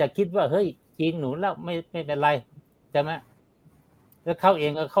ตินอาจจะคิดว่าเฮ้ยจีนหนุนแล้วไม่เป็นไรใช่ไหม แล้วเขาเอ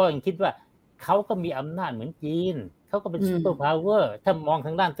งคิดว่าเขาก็มีอำนาจเหมือนจีนเขาก็เป็นซุปเปอร์พาวเวอร์ถ้ามองท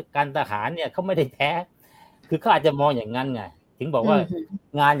างด้านการทหารเนี่ยเขาไม่ได้แพ้คือเขาอาจจะมองอย่างนั้นไงถึงบอกว่า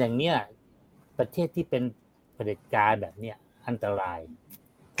งานอย่างเนี้ยประเทศที่เป็นเผด็จการแบบเนี้ยอันตราย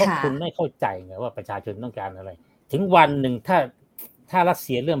เพราะคุณไม่เข้าใจไงว่าประชาชนต้องการอะไรถึงวันหนึ่งถ้ารัสเ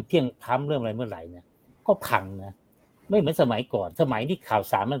ซียเริ่มเพียงพล้ำเริ่มอะไรเมื่อไหร่เนี่ยก็พังนะไม่เหมือนสมัยก่อนสมัยที่ข่าว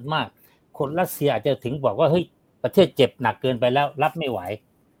สารมันมากคนรัสเซียอาจจะถึงบอกว่าเฮ้ยประเทศเจ็บหนักเกินไปแล้วรับไม่ไหว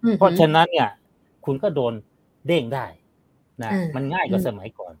เพราะฉะนั้นเนี่ยคุณก็โดนเด้งได้นะมันง่ายกว่าสมัย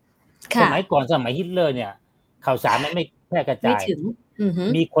ก่อนสมัยก่อนสมัยฮิตเลอร์เนี่ยข่าวสารมันไม่แพร่กระจาย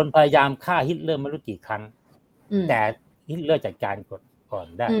มีคนพยายามฆ่าฮิตเลอร์ไม่รู้กี่ครั้งแต่ฮิตเลอร์จัดการก่อน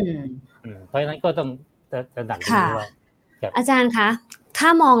ได้เพราะฉะนั้นก็ต้องตระหนักด้วยอาจารย์คะถ้า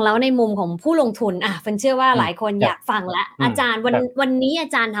มองแล้วในมุมของผู้ลงทุนเฟิร์นเชื่อว่าหลายคนอยากฟังแล้วอาจารย์วันนี้อา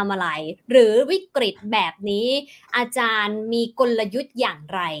จารย์ทำอะไรหรือวิกฤตแบบนี้อาจารย์มีกลยุทธ์อย่าง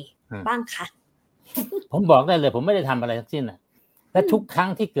ไรบ้างคะผมบอกได้เลยผมไม่ได้ทำอะไรทั้งสิ้นและทุกครั้ง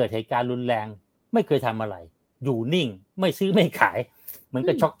ที่เกิดเหตุการณ์รุนแรงไม่เคยทำอะไรอยู่นิ่งไม่ซื้อไม่ขายเหมือน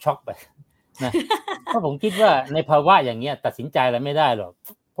กับช็อกไปนะเพราะผมคิดว่าในภาวะอย่างเงี้ยตัดสินใจอะไรไม่ได้หรอก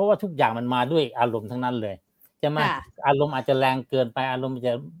เพราะว่าทุกอย่างมันมาด้วยอารมณ์ทั้งนั้นเลยใช่ไหมอารมณ์อาจจะแรงเกินไปอารมณ์จ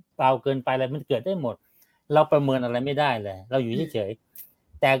ะเบาเกินไปอะไรมันเกิดได้หมดเราประเมินอะไรไม่ได้เลยเราอยู่เฉย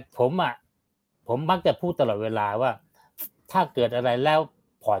ๆแต่ผมมักจะพูดตลอดเวลาว่าถ้าเกิดอะไรแล้ว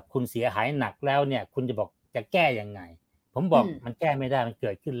พอร์ตคุณเสียหายหนักแล้วเนี่ยคุณจะบอกจะแก้ยังไงผมบอกมันแก้ไม่ได้มันเ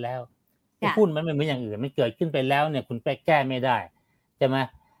กิดขึ้นแล้วหุ้นมันไม่เหมือนอย่างอื่นมันเกิดขึ้นไปแล้วเนี่ยคุณไปแก้ไม่ได้ใช่ไหม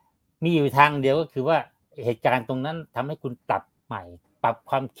มีอยู่ทางเดียวก็คือว่าเหตุการณ์ตรงนั้นทำให้คุณปรับใหม่ปรับ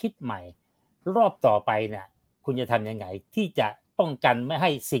ความคิดใหม่รอบต่อไปเนี่ยคุณจะทำยังไงที่จะป้องกันไม่ให้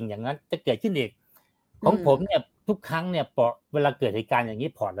สิ่งอย่างนั้นจะเกิดขึ้นอีกของผมเนี่ยทุกครั้งเนี่ยเวลาเกิดเหตุการณ์อย่างนี้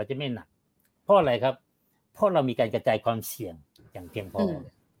พอร์ตเราจะไม่หนักเพราะอะไรครับเพราะเรามีการกระจายความเสี่ยงอย่างเพียงพอ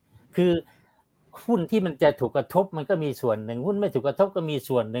คือหุ้นที่มันจะถูกกระทบมันก็มีส่วนหนึ่งหุ้นไม่ถูกกระทบก็มี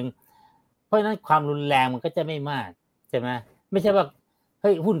ส่วนหนึ่งเพราะฉะนั้นความรุนแรงมันก็จะไม่มากใช่ไหมไม่ใช่ว่าเ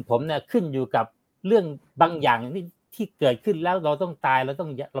ฮ้ยหุ้นผมเนี่ยขึ้นอยู่กับเรื่องบางอย่างที่เกิดขึ้นแล้วเราต้องตายเราต้อ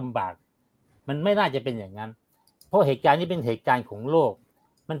งลำบากมันไม่น่าจะเป็นอย่างนั้นเพราะเหตุการณ์นี้เป็นเหตุการณ์ของโลก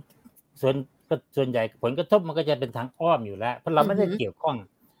มันส่วนใหญ่ผลกระทบมันก็จะเป็นทางอ้อมอยู่แล้วเพราะเราไม่ได้เกี่ยวข้อง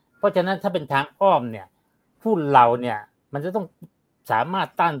เพราะฉะนั้นถ้าเป็นทางอ้อมเนี่ยหุ้นเราเนี่ยมันจะต้องสามารถ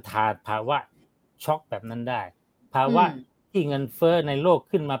ต้านทานภาวะช็อคแบบนั้นได้ภาวะที่เงินเฟ้อในโลก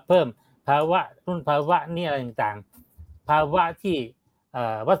ขึ้นมาเพิ่มภาวะนี่อะไรต่างๆภาวะที่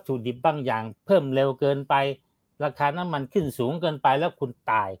วัตถุดิบบางอย่างเพิ่มเร็วเกินไปราคาน้ำมันขึ้นสูงเกินไปแล้วคุณ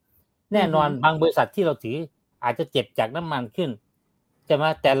ตายแน่นอนบางบริษัทที่เราถืออาจจะเจ็บจากน้ำมันขึ้นจะมา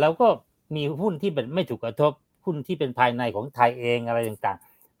แต่เราก็มีหุ้นที่เป็นไม่ถูกกระทบหุ้นที่เป็นภายในของไทยเองอะไรต่าง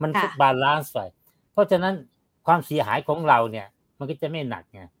ๆมันบาลานซ์ไปเพราะฉะนั้นความเสียหายของเราเนี่ยมันก็จะไม่หนัก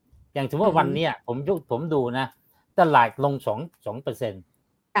ไงอย่างสมมติว่าวันนี้ผมดูนะตลาดลง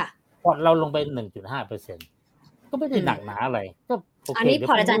 2% ค่ะพอเราลงไป 1.5% ก็ไม่ได้หนักหนาอะไรก็โอเคอันนี้พ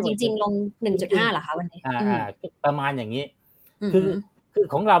ออาจารย์จริงๆลง 1.5 เหรอคะวันนี้ประมาณอย่างนี้คือ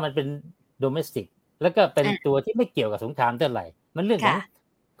ของเรามันเป็นโดเมสติกแล้วก็เป็นตัวที่ไม่เกี่ยวกับสงครามเท่าไหร่มันเรื่องของ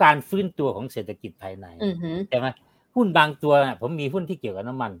การฟื้นตัวของเศรษฐกิจภายในใช่ไหมหุ้นบางตัวผมมีหุ้นที่เกี่ยวกับ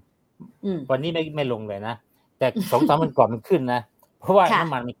น้ำมันวันนี้ไม่ลงเลยนะแต่ 2-3 วันก่อนมันขึ้นนะเพราะว่าน้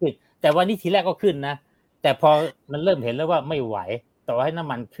ำมันมันขึ้นแต่วันนี้ทีแรกก็ขึ้นนะแต่พอมันเริ่มเห็นแล้วว่าไม่ไหวต่อให้น้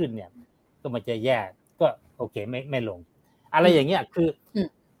ำมันขึ้นเนี่ยก็มันจะแย่ก็โอเคไม่ลงอะไรอย่างเงี้ยคือ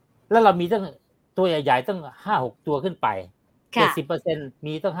แล้วเรามีตั้งตัวใหญ่ๆตั้ง 5-6 ตัวขึ้นไป70%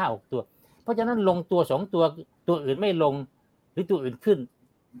 มีตั้ง 5-6 ตัวเพราะฉะนั้นลงตัว2ตัวอื่นไม่ลงหรือตัวอื่นขึ้น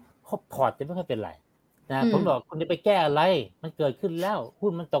พอร์ตจะไม่ค่อยเป็นไรนะผมบอกคุณจะไปแก้อะไรมันเกิดขึ้นแล้วหุ้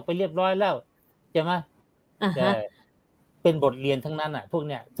นมันตกไปเรียบร้อยแล้วใช่ไหมแต่เป็นบทเรียนทั้งนั้นอ่ะพวกเ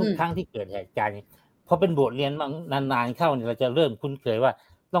นี้ยทุกครั้งที่เกิดเหตุการณ์นี้พอเป็นบทเรียนนานๆเข้าเนี่ยเราจะเริ่มคุ้นเคยว่า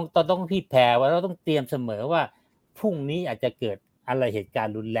ต้องพี่แพรว่าเราต้องเตรียมเสมอว่าพรุ่งนี้อาจจะเกิดอะไรเหตุการ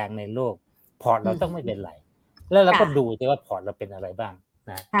ณ์รุนแรงในโลกพอร์ตเราต้องไม่เป็นไรแล้วเราก็ดูแต่ว่าพอร์ตเราเป็นอะไรบ้าง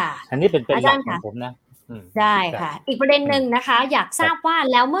นะอันนี้เป็นหลักของผมนะได้ค่ะอีกประเด็นหนึ่งนะคะอยากทราบว่า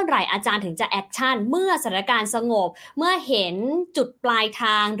แล้วเมื่อไหร่อาจารย์ถึงจะแอคชั่นเมื่อสถานการณ์สงบเมื่อเห็นจุดปลายท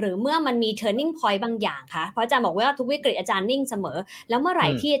างหรือเมื่อมันมี turning point บางอย่างคะเพราะอาจารย์บอกว่าทุกวิกฤตอาจารย์นิ่งเสมอแล้วเมื่อไหร่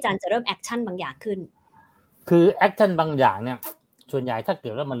ที่อาจารย์จะเริ่มแอคชั่นบางอย่างขึ้นคือแอคชั่นบางอย่างเนี่ยส่วนใหญ่ถ้าเกิ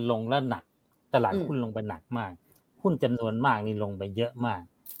ดว่ามันลงแล้วหนักตลาดหุ้นลงไปหนักมากหุ้นจำนวนมากนี่ลงไปเยอะมาก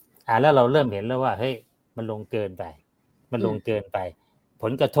แล้วเราเริ่มเห็นแล้วว่าเฮ้ยมันลงเกินไปผ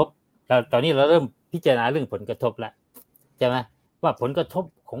ลกระทบตอนนี้เราเริ่มพิจารณาเรื่องผลกระทบแล้วใช่ไหมว่าผลกระทบ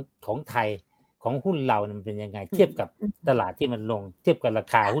ของไทยของหุ้นเรามันเป็นยังไงเทียบกับตลาดที่มันลงเทียบกับรา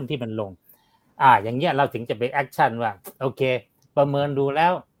คาหุ้นที่มันลงอย่างเงี้ยเราถึงจะไปแอคชั่นว่าโอเค ประเมินดูแล้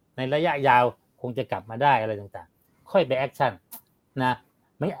วในระยะยาวคงจะกลับมาได้อะไรต่างๆค่อยไปแอคชั่นนะ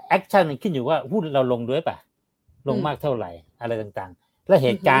ไม่แอคชั่นมันขึ้นอยู่ว่าหุ้นเราลงด้วยป่ะลงมากเท่าไหร่อะไรต่างๆและเห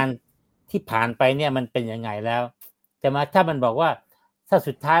ตุการณ์ที่ผ่านไปเนี่ยมันเป็นยังไงแล้วแต่มาถ้ามันบอกว่าถ้า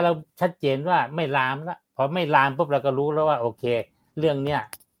สุดท้ายเราชัดเจนว่าไม่ลามแล้วพอไม่ลามปุ๊บเราก็รู้แล้วว่าโอเคเรื่องเนี้ย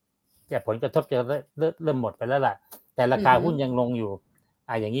จะผลกระทบจะเริ่มหมดไปแล้วล่ะแต่ราคาหุ้นยังลงอยู่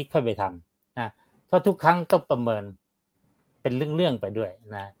อย่างนี้ค่อยไปทำนะเพราะทุกครั้งต้องประเมินเป็นเรื่องๆไปด้วย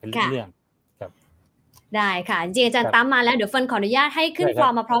นะเป็นเรื่องครับได้ค่ะจริงอาจารย์ตั้มมาแล้วเดี๋ยวเฟิร์นขออนุญาตให้ขึ้นฟอ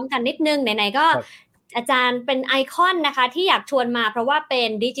ร์มมาพร้อมกันนิดนึงไหนๆก็อาจารย์เป็นไอคอนนะคะที่อยากชวนมาเพราะว่าเป็น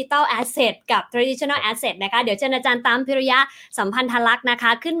Digital Asset กับ Traditional Asset นะคะเดี๋ยวเชิญอาจารย์ตั้มพิริยะสัมพันธลักษณ์นะค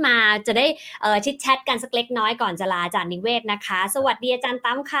ะขึ้นมาจะได้ชิดแชทกันสักเล็กน้อยก่อนจะลาอาจารย์นิเวศนะคะสวัสดีอาจารย์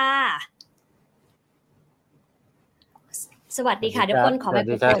ตั้มค่ะสวัสดีค่ะเดี๋ยวคนขอแบบโ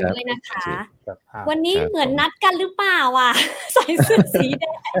ปรดด้วยนะคะวันนี้เหมือนนัดกันหรือเปล่าอ่ะใส่เสื้อสีแด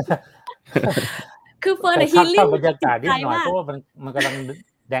งคือเฟิร์นฮีลิ่งบรรยากาศนิดหน่อยเพราะว่ามันกำลัง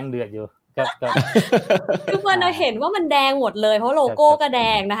แดงเดือดอยู่คือเฟิร์นเห็นว่ามันแดงหมดเลยเพราะโลโก้ก็แด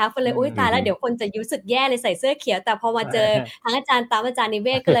งนะคะเฟิร์นเลยอุ้ยตายแล้วเดี๋ยวคนจะรู้สึกแย่เลยใส่เสื้อเขียวแต่พอมาเจอทั้งอาจารย์ตามอาจารย์นิเว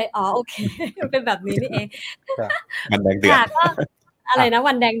ศก็เลยอ๋อโอเคเป็นแบบนี้นี่เองมันแดงเดือดก็อะไรนะ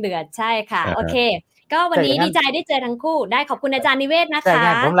วันแดงเดือดใช่ค่ะโอเคก็วันนี้ดีใจได้เจอทั้งคู่ได้ขอบคุณอาจารย์นิเวศนะคะ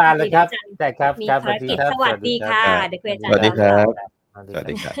ผมลาเลยครับได้ครับมีภารกิจสวัสดีค่ะเดี๋ยวคุยอาจารย์สวัสดีครับสวัส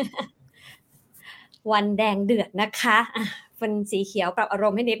ดีครับวันแดงเดือดนะคะเป็นสีเขียวปรับอาร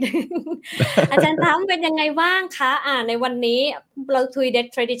มณ์ให้นิดอาจารย์ตั้มเป็นยังไงบ้างคะในวันนี้เราคุย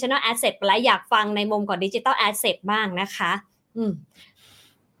traditional asset ไปแล้วอยากฟังในมุมของ digital asset บ้างนะคะ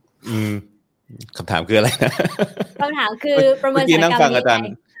คำถามคืออะไรนะคำถามคือประเมินสถานการณ์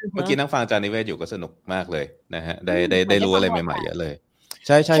เมื่อกี้นั่งฟังอาจารย์นิเวศอยู่ก็สนุกมากเลยนะฮะได้รู้อะไรใหม่ๆเยอะเลยใ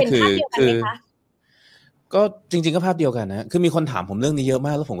ช่ๆคือก็จริงๆก็ภาพเดียวกันนะคือมีคนถามผมเรื่องนี้เยอะม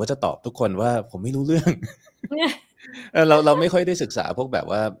ากแล้วผมก็จะตอบทุกคนว่าผมไม่รู้เรื่องเราไม่ค่อยได้ศึกษาพวกแบบ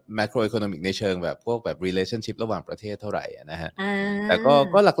ว่า macroeconomic ในเชิงแบบพวกแบบ relationship ระหว่างประเทศเท่าไหร่นะฮะแต่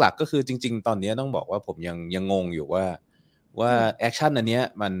ก็หลักๆก็คือจริงๆตอนนี้ต้องบอกว่าผมยังงงอยู่ว่าแอคชั่นอันเนี้ย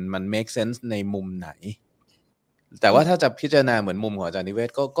มัน make sense ในมุมไหนแต่ว่าถ้าจะพิจารณาเหมือนมุมของอาจารย์นิเวศ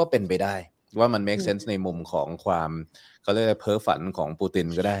ก็เป็นไปได้ว่ามัน make sense ในมุมของความเขาเรียกเพ้อฝันของปูติน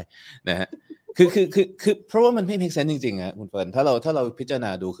ก็ได้นะฮะคือเพราะว่ามันไม่ make sense จริงๆฮะคุณเฟิร์นถ้าเราพิจารณ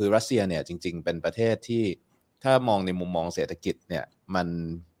าดูคือรัสเซียเนี่ยจริงๆเป็นประเทศที่ถ้ามองในมุมมองเศรษฐกิจเนี่ย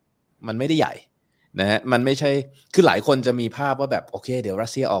มันไม่ได้ใหญ่นะฮะมันไม่ใช่คือหลายคนจะมีภาพว่าแบบโอเคเดี๋ยวรั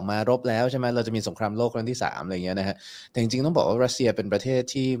สเซียออกมารบแล้วใช่ไหมเราจะมีสงครามโลกครั้งที่3อะไรเงี้ยนะฮะแต่จริงๆต้องบอกว่ารัสเซียเป็นประเทศ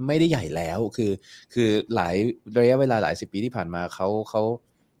ที่ไม่ได้ใหญ่แล้วคือหลายระยะเวลาหลาย10 ปีที่ผ่านมาเ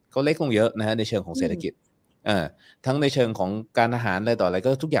ขาเล็กลงเยอะนะฮะในเชิงของเศรษฐกิจทั้งในเชิงของการอาหารอะไรต่ออะไรก็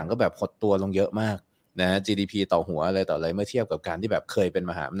ทุกอย่างก็แบบหดตัวลงเยอะมากนะฮะ GDP ต่อหัวอะไรต่ออะไรเมื่อเทียบกับการที่แบบเคยเป็น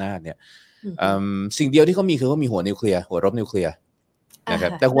มหาอำนาจเนี่ยสิ่งเดียวที่เขามีคือเขามีหัวนิวเคลียร์หัวรบนิวเคลียร์นะครั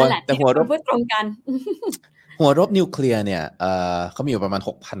บแต่หัวรบพูดตรงกันหัวรบนิวเคลียร์เนี่ยเขามีอยู่ประมาณ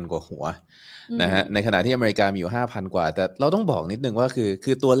 6,000 กว่าหัวนะฮะในขณะที่อเมริกามีอยู่ 5,000 กว่าแต่เราต้องบอกนิดนึงว่า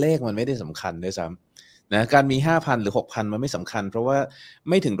คือตัวเลขมันไม่ได้สำคัญด้วยซ้ำนะการมี 5,000 หรือ 6,000 มันไม่สำคัญเพราะว่า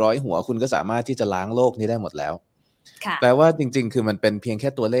ไม่ถึง100หัวคุณก็สามารถที่จะล้างโลกนี้ได้หมดแล้วแปลว่าจริงๆคือมันเป็นเพียงแค่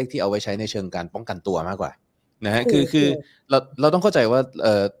ตัวเลขที่เอาไว้ใช้ในเชิงการป้องกันตัวมากกว่านะฮะคือเราต้องเข้าใจว่า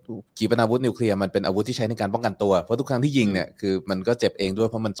ขีปนาวุธนิวเคลียร์มันเป็นอาวุธที่ใช้ในการป้องกันตัวเพราะทุกครั้งที่ยิงเนี่ยคือมันก็เจ็บเองด้วย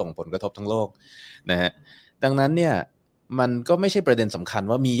เพราะมันส่งผลกระทบทั้งโลกนะฮะดังนั้นเนี่ยมันก็ไม่ใช่ประเด็นสำคัญ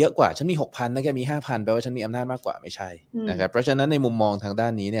ว่ามีเยอะกว่าฉันมี 6,000 นะแกมี 5,000 แปลว่าฉันมีอำนาจมากกว่าไม่ใช่นะครับเพราะฉะนั้นในมุมมองทางด้า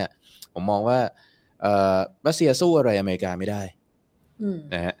นนี้เนี่ยผมมองว่ารัสเซียสู้อะไรอเมริกาไม่ได้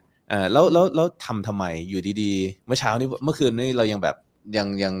นะฮะแล้วทำไมอยู่ดีๆเมื่อคืนนี้เรายังแบบ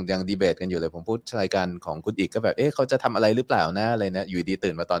ยังดีเบตกันอยู่เลยผมพูดรายการของคุณอีกก็แบบเขาจะทำอะไรหรือเปล่านะอะไรนะอยู่ดี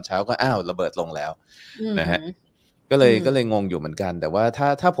ตื่นมาตอนเช้าก็ระเบิดลงแล้วนะฮะก็เลยงงอยู่เหมือนกันแต่ว่า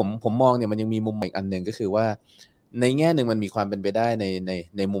ถ้าผมมองเนี่ยมันยังมีมุมอีกอันนึงก็คือว่าในแง่นึงมันมีความเป็นไปได้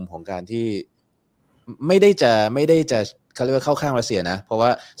ในมุมของการที่ไม่ได้จะเขาเรียกว่าเข้าข้างรัสเซียนะเพราะว่า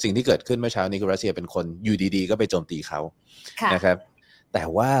สิ่งที่เกิดขึ้นเมื่อเช้านี้คือรัสเซียเป็นคนอยู่ดีๆก็ไปโจมตีเขานะครับแต่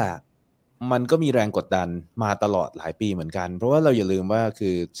ว่ามันก็มีแรงกดดันมาตลอดหลายปีเหมือนกันเพราะว่าเราอย่าลืมว่าคื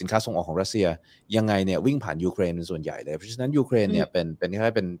อสินค้าส่งออกของรัสเซียยังไงเนี่ยวิ่งผ่านยูเครนเป็นส่วนใหญ่เลยเพราะฉะนั้นยูเครนเนี่ยเป็นคล้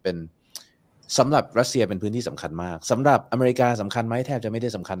ายๆเป็นสำหรับรัสเซียเป็นพื้นที่สำคัญมากสำหรับอเมริกาสำคัญไหมแทบจะไม่ได้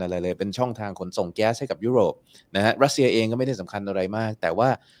สำคัญอะไรเลยเป็นช่องทางขนส่งแก๊สให้กับยุโรปนะฮะรัสเซียเองก็ไม่ได้สำคัญอะไรมากแต่ว่า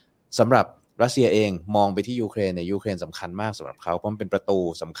สำหรับรัสเซียเองมองไปที่ยูเครนเนี่ยยูเครนสำคัญมากสำหรับเขาเพราะมันเป็นประตู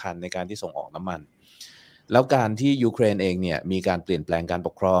สำคัญในการที่ส่งออกน้ำมันแล้วการที่ยูเครนเองเนี่ยมีการเปลี่ยนแปลงการป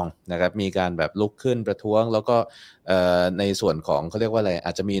กครองนะครับมีการแบบลุกขึ้นประท้วงแล้วก็ในส่วนของเขาเรียกว่าอะไรอ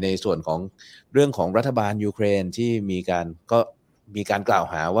าจจะมีในส่วนของเรื่องของรัฐบาลยูเครนที่มีการก็ มีการกล่าว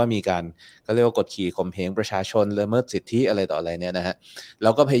หาว่ามีการเขาเรียกว่ากดขี่ข่มเหงประชาชนละเมิดสิทธิอะไรต่ออะไรเนี่ยนะฮะเร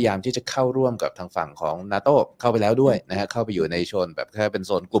าก็พยายามที่จะเข้าร่วมกับทางฝั่งของ NATO เข้าไปแล้วด้วยนะฮะเข้าไปอยู่ในโซนแบบแค่เป็นโ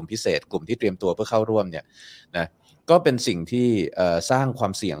ซนกลุ่มพิเศษกลุ่มที่เตรียมตัวเพื่อเข้าร่วมเนี่ยนะก็เป็นสิ่งที่สร้างควา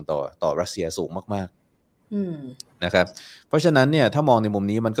มเสี่ยงต่อรัสเซียสูงมากๆนะครับเพราะฉะนั้นเนี่ยถ้ามองในมุม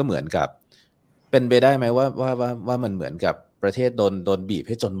นี้มันก็เหมือนกับเป็นไปได้ไหมว่ามันเหมือนกับประเทศโดนบีบใ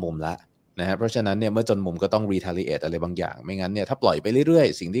ห้จนมุมละนะฮะเพราะฉะนั้นเนี่ยเมื่อจนมุมก็ต้อง retaliate อะไรบางอย่างไม่งั้นเนี่ยถ้าปล่อยไปเรื่อย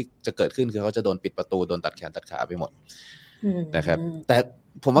ๆสิ่งที่จะเกิดขึ้นคือเขาจะโดนปิดประตูโดนตัดแขนตัดขาไปหมดนะครับแต่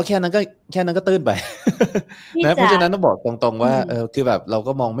ผมว่าแค่นั้นก็ตื้นไปนะเพราะฉะนั้นต้องบอกตรงๆว่าคือแบบเรา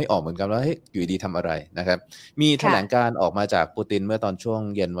ก็มองไม่ออกเหมือนกันว่าเฮ้ยอยู่ดีทำอะไรนะครับมีแถลงการออกมาจากปูตินเมื่อตอนช่วง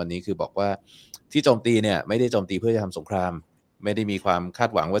เย็นวันนี้คือบอกว่าที่โจมตีเนี่ยไม่ได้โจมตีเพื่อจะทำสงครามไม่ได้มีความคาด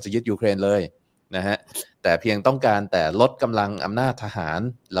หวังว่าจะยึดยูเครนเลยนะฮะแต่เพียงต้องการแต่ลดกำลังอำนาจทหาร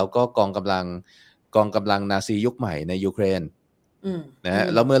แล้วก็กองกำลังนาซียุคใหม่ในยูเครนนะฮะ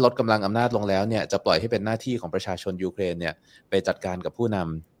แล้วเมื่อลดกำลังอำนาจลงแล้วเนี่ยจะปล่อยให้เป็นหน้าที่ของประชาชนยูเครนเนี่ยไปจัดการกับผู้น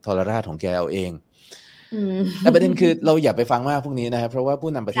ำทรราชของแกเอาเองแต่ประเด็นคือเราอย่าไปฟังมากพวกนี้นะครับเพราะว่า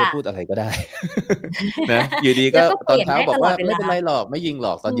ผู้นำประเทศพูดอะไรก็ได้นะอยู่ดีก็ตอนเช้าบอกว่าไม่เป็นไรหรอกไม่ยิงหร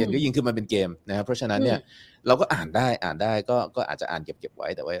อกตอนเย็นก็ยิงคือมันเป็นเกมนะครับเพราะฉะนั้นเนี่ยเราก็อ่านได้ก็อาจจะอ่านเก็บไว้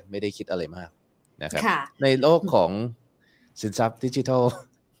แต่ว่าไม่ได้คิดอะไรมากนะครับในโลกของสินทรัพย์ดิจิทัล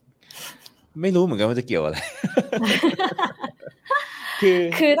ไม่รู้เหมือนกันว่าจะเกี่ยวอะไร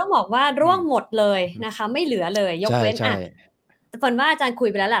คือต้องบอกว่าร่วงหมดเลยนะคะไม่เหลือเลยยกเว้นฝนว่าอาจารย์คุย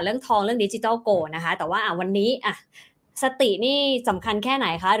ไปแล้วแหละเรื่องทองเรื่องดิจิทัลโกนะคะแต่ว่าวันนี้สตินี่สำคัญแค่ไหน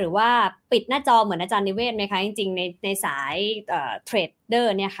คะหรือว่าปิดหน้าจอเหมือนอาจารย์นิเวศไหมคะจริงๆในสายเทรดเดอ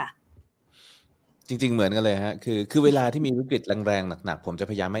ร์เนี่ยค่ะจริงๆเหมือนกันเลยฮะคือเวลาที่มีวิกฤตแรงๆหนักๆผมจะ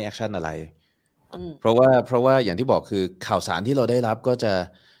พยายามไม่แอคชั่นอะไรเพราะว่าอย่างที่บอกคือข่าวสารที่เราได้รับก็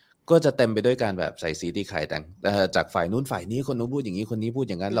จะเต็มไปด้วยการแบบใส่สีตีไข่แต่งจากฝ่ายนู้นฝ่ายนี้คนนู้นพูดอย่างนี้คนนี้พูด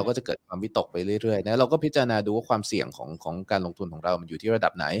อย่างนั้นเราก็จะเกิดความวิตกไปเรื่อยๆนะเราก็พิจารณาดูว่าความเสี่ยงของการลงทุนของเรามันอยู่ที่ระดั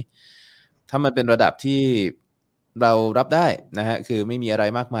บไหนถ้ามันเป็นระดับที่เรารับได้นะฮะคือไม่มีอะไร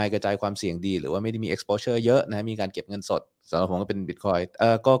มากมายกระจายความเสี่ยงดีหรือว่าไม่ได้มี exposure เยอะนะมีการเก็บเงินสดสำหรับผมก็เป็น Bitcoin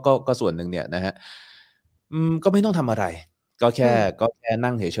ก็ส่วนหนึ่งเนี่ยนะฮะก็ไม่ต้องทำอะไรก็แค่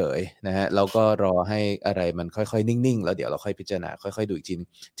นั่งเฉยๆนะฮะแล้วก็รอให้อะไรมันค่อยๆนิ่งๆแล้วเดี๋ยวเราค่อยพิจารณาค่อยๆดูอีกที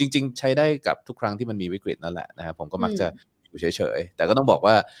จริงๆใช้ได้กับทุกครั้งที่มันมีวิกฤตนั่นแหละนะฮะผมก็มักจะอยู่เฉยๆแต่ก็ต้องบอก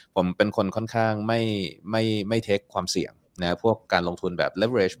ว่าผมเป็นคนค่อนข้างไม่เทคความเสี่ยงนะพวกการลงทุนแบบ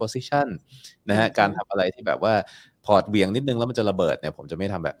leverage position นะฮะการทำอะไรที่แบบว่าพอร์ตเบี่ยงนิดนึงแล้วมันจะระเบิดเนี่ยผมจะไม่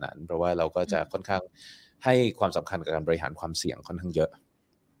ทำแบบนั้นเพราะว่าเราก็จะค่อนข้างให้ความสำคัญกับการบริหารความเสี่ยงค่อนข้างเยอะ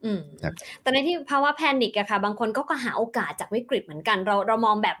แต่ในที่ภาวะแพนิคอะค่ะบางคนก็หาโอกาสจากวิกฤตเหมือนกันเราม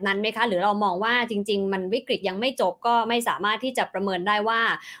องแบบนั้นไหมคะหรือเรามองว่าจริงๆมันวิกฤตยังไม่จบก็ไม่สามารถที่จะประเมินได้ว่า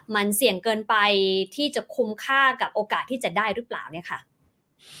มันเสี่ยงเกินไปที่จะคุ้มค่ากับโอกาสที่จะได้หรือเปล่าเนี่ยค่ะ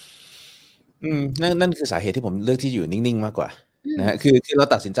นั่นคือสาเหตุที่ผมเลือกที่อยู่นิ่งๆมากกว่านะฮะคือเรา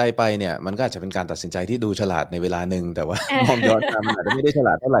ตัดสินใจไปเนี่ยมันก็อาจจะเป็นการตัดสินใจที่ดูฉลาดในเวลานึงแต่ว่ามองย้อนมามันอาจจะไม่ได้ฉล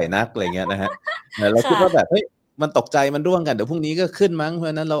าดเท่าไหร่นักอะไรเงี้ยนะฮะเราคิดว่าแบบเฮ้ยมันตกใจมันร่วงกันเดี๋ยวพรุ่งนี้ก็ขึ้นมั้งเพราะ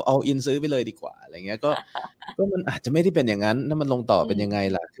ฉะนั้นเราเอาอินซื้อไปเลยดีกว่าอะไรเงี้ยก็มันอาจจะไม่ได้เป็นอย่างนั้นถ้ามันลงต่อเป็นยังไง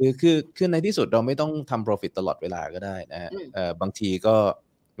ล่ะคือในที่สุดเราไม่ต้องทำ profit ตลอดเวลาก็ได้นะฮะบางที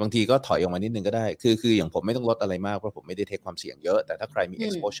ก็ถอยออกมานิดนึงก็ได้คืออย่างผมไม่ต้องลดอะไรมากเพราะผมไม่ได้เทคความเสี่ยงเยอะแต่ถ้าใครมี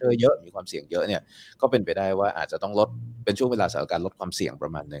exposure เยอะมีความเสี่ยงเยอะเนี่ยก็เป็นไปได้ว่าอาจจะต้องลดเป็นช่วงเวลาสำหรับการลดความเสี่ยงปร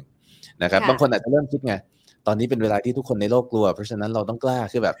ะมาณนึงนะครับบางคนอาจจะเริ่มคิดไงตอนนี้เป็นเวลาที่ทุกคนในโลกกลัวเพราะฉะนั้นเราต้องกล้า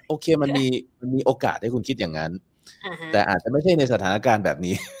คือแบบโอเคมันมีโอกาสให้คุณคิดอย่างนั้นแต่อาจจะไม่ใช่ในสถานการณ์แบบ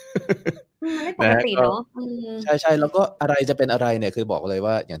นี้ไม่ปกติเนาะใช่แล้วก็อะไรจะเป็นอะไรเนี่ยคือบอกเลย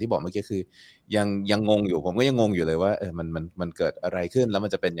ว่าอย่างที่บอกเมื่อกี้คือยังงงอยู่ผมก็ยังงงอยู่เลยว่ามันเกิดอะไรขึ้นแล้วมั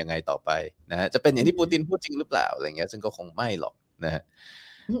นจะเป็นยังไงต่อไปนะฮะจะเป็นอย่างที่ปูตินพูดจริงหรือเปล่าอะไรเงี้ยซึ่งก็คงไม่หรอกนะฮะ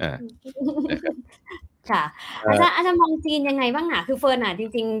ค่ะอาจารย์มองจีนยังไงบ้างคือเฟิร์นจ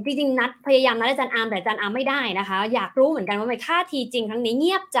ริงนัดพยายามนัดอาจารย์อาร์มแต่อาจารย์อาร์มไม่ได้นะคะอยากรู้เหมือนกันว่าไม่ท่าทีจริงครั้งนี้เ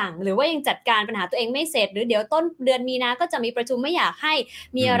งียบจังหรือว่ายังจัดการปัญหาตัวเองไม่เสร็จหรือเดี๋ยวต้นเดือนมีนาก็จะมีประชุมไม่อยากให้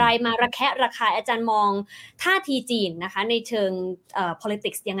มีอะไรมาระแคะระคายอาจารย์มองท่าทีจีนนะคะในเชิง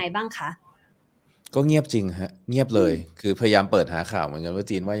politics ยังไงบ้างคะก็เงียบจริงฮะเงียบเลยคือพยายามเปิดหาข่าวเหมือนกันว่า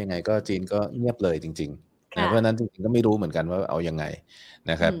จีนว่ายังไงก็จีนก็เงียบเลยจริงๆเพราะฉะนั้นจริงๆก็ไม่รู้เหมือนกันว่าเอายังไง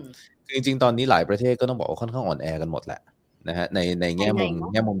นะครับจริงๆตอนนี้หลายประเทศก็ต้องบอกว่าค่อนข้างอ่อนแอกันหมดแหละนะฮะในแง่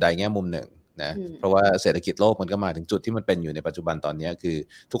มุมใดแง่มุมหนึ่งนะเพราะว่าเศรษฐกิจโลกมันก็มาถึงจุดที่มันเป็นอยู่ในปัจจุบันตอนนี้คือ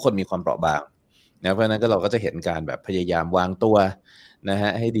ทุกคนมีความเปราะบางนะเพราะฉะนั้นก็เราก็จะเห็นการแบบพยายามวางตัวนะฮ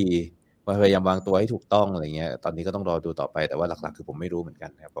ะให้ดีพยายามวางตัวให้ถูกต้องอะไรเงี้ยตอนนี้ก็ต้องรอดูต่อไปแต่ว่าหลักๆคือผมไม่รู้เหมือนกั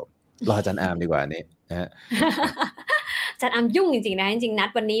นครับผมรออาจารย์อาร์มดีกว่านี้นะฮะ อาจารย์อำยุ่งจริงๆนะจริง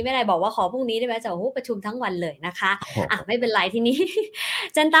ๆนัดวันนี้ไม่ได้บอกว่าขอพรุ่งนี้ได้ไหมจะประชุมทั้งวันเลยนะคะไม่เป็นไรทีนี้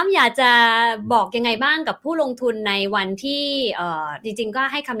อาจารย์ตั้มอยากจะบอกยังไงบ้างกับผู้ลงทุนในวันที่จริง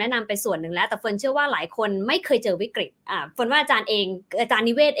ๆก็ให้คำแนะนำไปส่วนหนึ่งแล้วแต่เฟิร์นเชื่อว่าหลายคนไม่เคยเจอวิกฤตเฟิร์นว่าอาจา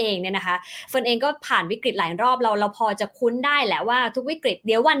รย์นิเวศเองเนี่ยนะคะเฟิร์นเองก็ผ่านวิกฤตหลายรอบเราพอจะคุ้นได้แหละว่าทุกวิกฤต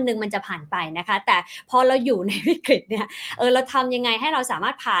เดี๋ยววันนึงมันจะผ่านไปนะคะแต่พอเราอยู่ในวิกฤตเนี่ยเราทำยังไงให้เราสาม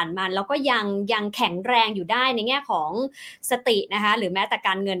ารถผ่านมันแล้วก็ยังแข็งแรงอยู่ได้ในแง่ของสตินะคะหรือแม้แต่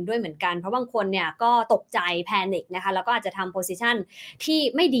การเงินด้วยเหมือนกันเพราะบางคนเนี่ยก็ตกใจแพนิคนะคะแล้วก็อาจจะทำโพซิชัน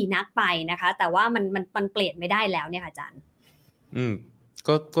ที่ไม่ดีนักไปนะคะแต่ว่ามันเปลี่ยนไม่ได้แล้วเนี่ยค่ะอาจารย์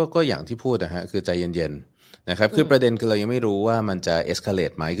ก็อย่างที่พูดนะฮะคือใจเย็นๆนะครับคือประเด็นคือเรายังไม่รู้ว่ามันจะเอ็กซ์คาเล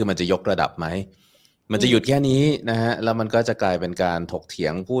ตไหมคือมันจะยกระดับไหมมันจะหยุดแค่นี้นะฮะแล้วมันก็จะกลายเป็นการถกเ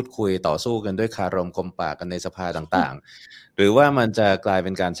ถียงพูดคุยต่อสู้กันด้วยคารมคมปากกันในสภาต่างๆหรือว่ามันจะกลายเป็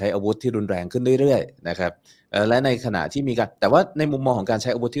นการใช้อาวุธที่รุนแรงขึ้นเรื่อยๆนะครับและในขณะที่มีการแต่ว่าในมุมมองของการ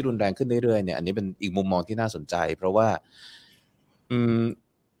ใช้อาวุธที่รุนแรงขึ้นเรื่อยๆเนี่ยอันนี้เป็นอีกมุมมองที่น่าสนใจเพราะว่า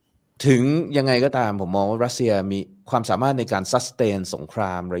ถึงยังไงก็ตามผมมองว่ารัสเซียมีความสามารถในการซัสเตนสงค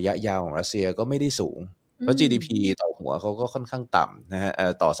รามระยะยาวของรัสเซียก็ไม่ได้สูงเพราะ GDP ต่อหัวเขาก็ค่อนข้างต่ำนะ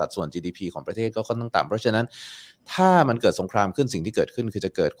ฮะต่อสัดส่วน GDP ของประเทศก็ค่อนข้างต่ำเพราะฉะนั้นถ้ามันเกิดสงครามขึ้นสิ่งที่เกิดขึ้นคือจ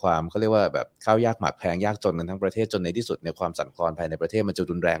ะเกิดความเขาเรียกว่าแบบข้าวยากหมากแพงยากจนกันทั้งประเทศจนในที่สุดในความสั่นคลอนภายในประเทศมันจ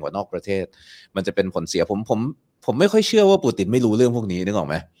ะรุนแรงกว่านอกประเทศมันจะเป็นผลเสียผมไม่ค่อยเชื่อว่าปูตินไม่รู้เรื่องพวกนี้นึกออกไ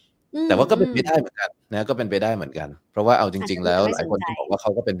หมแต่ว่าก็เป็นไปได้เหมือนกันนะก็เป็นไปได้เหมือนกันเพราะว่าเอาจริงๆแล้วหลายคนที่บอกว่าเ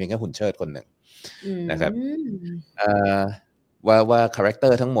ขาก็เป็นเพียงแค่หุ่นเชิดคนหนึ่งนะครับว่าคาแรคเตอ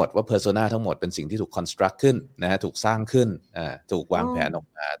ร์ทั้งหมดว่าเพอร์โซนาทั้งหมดเป็นสิ่งที่ถูกคอนสตรักขึ้นนะฮะถูกสร้างขึ้นถูกวางแผนออก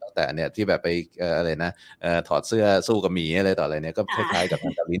มาตั้งแต่เนี่ยที่แบบไปอะไรนะถอดเสื้อสู้กับหมีอะไรต่ออะไรเนี่ยก็คล้ายๆกับ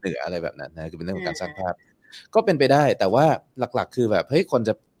ทางเกาหลีเหนืออะไรแบบนั้นนะคือเป็นเรื่องของการสร้างภาพก็เป็นไปได้แต่ว่าหลักๆคือแบบเฮ้ยคน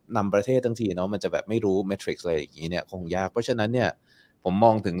จะนำประเทศทั้งทีเนาะมันจะแบบไม่รู้เมทริกซ์อะไรอย่างนี้เนี่ยคงยากเพราะฉะนั้นเนี่ยผม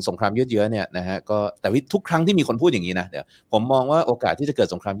มองถึงสงครามยืดเยื้อเนี่ยนะฮะก็แต่ทุกครั้งที่มีคนพูดอย่างนี้นะเดี๋ยวผมมองว่าโอกาสที่จะเกิด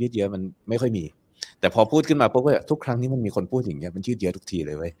สงครามยืดเยื้อมันไม่ค่อยมีแต่พอพูดขึ้นมาปุ๊บก็ทุกครั้งที่มันมีคนพูดอย่างเงี้ยมันยืดเยื้อทุกทีเ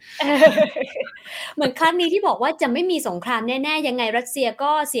ลยเว้ย เหมือนครั้งนี้ที่บอกว่าจะไม่มีสงครามแน่ๆยังไงรัสเซีย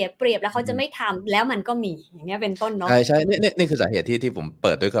ก็เสียเปรียบแล้วเขาจะไม่ทำแล้วมันก็มีอย่างเงี้ยเป็นต้นเนาะใช่นี่คือสาเหตุที่ผม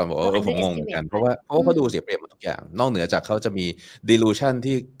เปิดด้วยคำว่าผมงงเหมือนกันเพราะว่าเขาดูเสียเปรียบหมดทุกอย่างนอกเหนือจากเขาจะมี delusion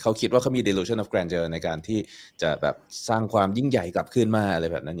ที่เขาคิดว่าเขามี delusion of grandeur ในการที่จะแบบสร้างความยิ่งใหญ่กลับขึ้นมาอะไร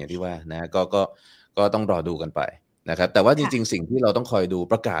แบบนั้นอย่างที่ว่านะก็ต้องรอดูกันไปนะครับแต่ว่าจริงๆสิ่งที่เราต้องคอ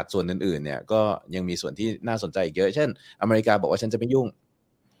ยดูประกาศส่วนอื่นๆเนี่ยก็ยังมีส่วนที่น่าสนใจอีกเยอะเช่นอเมริกาบอกว่าฉันจะไม่ยุ่ง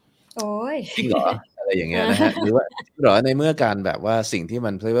โอ้ยจริงเหรออะไรอย่างเงี้ยนะฮะหรือว่าหรอในเมื่อการแบบว่าสิ่ง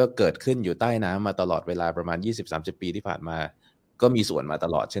ที่มันเรียกว่าเกิดขึ้นอยู่ใต้น้ำมาตลอดเวลาประมาณ 20-30 ปีที่ผ่านมาก็มีส่วนมาต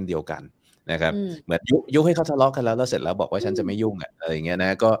ลอดเช่นเดียวกันนะครับเหมือนยุให้เขาทะเลาะกันแล้วเสร็จแล้วบอกว่าฉันจะไม่ยุ่งอะไรอย่างเงี้ยน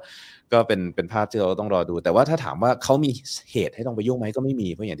ะก็เป็นภาพที่เราต้องรอดูแต่ว่าถ้าถามว่าเขามีเหตุให้ต้องไปยุ่งไหมก็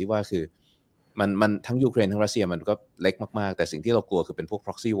ไม่มีเพราะอย่างที่ว่าคือมันทั้งยูเครนทั้งรัสเซียมันก็เล็กมากๆแต่สิ่งที่เรากลัวคือเป็นพวก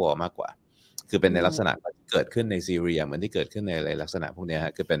proxy war มากกว่าคือเป็นในลักษณะที่เกิดขึ้นในซีเรียเหมือนที่เกิดขึ้นในลักษณะพวกนี้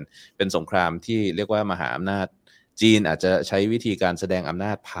ฮะคือเป็นสงครามที่เรียกว่ามหาอำนาจจีนอาจจะใช้วิธีการแสดงอำ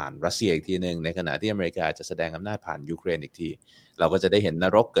นาจผ่านรัสเซียอีกทีนึงในขณะที่อเมริกาจะแสดงอำนาจผ่านยูเครนอีกทีเราก็จะได้เห็นน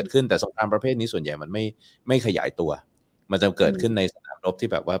รกเกิดขึ้นแต่สงครามประเภทนี้ส่วนใหญ่มันไม่ขยายตัวมันจะเกิดขึ้นในสนามรบ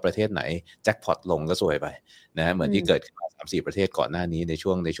ที่แบบว่าประเทศไหนแจ็คพอตลงก็ซวยไปนะฮะเหมือนที่เกิดขึ้นมา 3-4 ประเทศก่อนหน้านี้ใ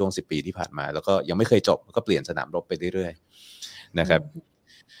นช่วง10 ปีที่ผ่านมาแล้วก็ยังไม่เคยจบก็เปลี่ยนสนามรบไปเรื่อยๆนะครับ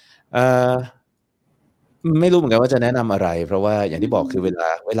ไม่รู้เหมือนกันว่าจะแนะนำอะไรเพราะว่าอย่างที่บอกคือเ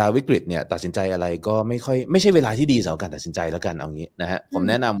วลาวิกฤตเนี่ยตัดสินใจอะไรก็ไม่ใช่เวลาที่ดีสำหรับการตัดสินใจแล้วกันเอางี้นะฮะผม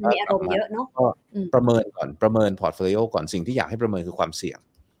แนะนำว่าก็ประเมินพอร์ตโฟลิโอก่อนสิ่งที่อยากให้ประเมินคือความเสี่ยง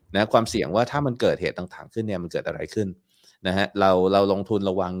นะความเสี่ยงว่าถ้ามันเกิดเหตุต่างๆขึ้นเนี่ยมันเกิดอะไรขึ้นนะฮะเราลงทุน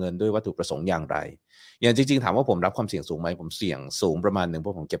ระวางเงินด้วยวัตถุประสงค์อย่างไรอย่างจริงๆถามว่าผมรับความเสี่ยงสูงไหมผมเสี่ยงสูงประมาณนึงเพร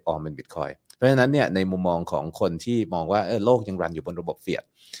าะผมเก็บออมเป็นบิตคอยน์เพราะฉะนั้นเนี่ยในมุมมองของคนที่มองว่าโลกยังรันอยู่บนระบบเฟีย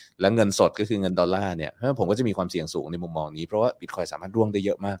ตและเงินสดก็คือเงินดอลลาร์เนี่ยผมก็จะมีความเสี่ยงสูงในมุมมองนี้เพราะว่าบิตคอยน์สามารถร่วงได้เย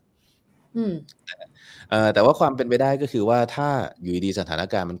อะมากแต่ว่าความเป็นไปได้ก็คือว่าถ้าอยู่ดีสถา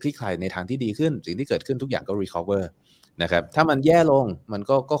นการณ์มันคลี่คลายในทางที่ดีขึ้นสิ่งที่เกิดขึ้นทุกอย่างก็ recover นะครับถ้ามันแย่ลงมัน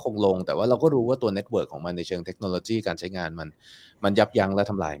ก็คงลงแต่ว่าเราก็รู้ว่าตัวเน็ตเวิร์กของมันในเชิงเทคโนโลยีการใช้งานมันยับยั้งแล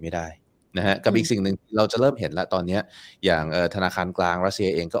ะทำลายไม่ได้นะฮะกับอีกสิ่งหนึ่งเราจะเริ่มเห็นแล้วตอนนี้อย่างธนาคารกลางรัสเซี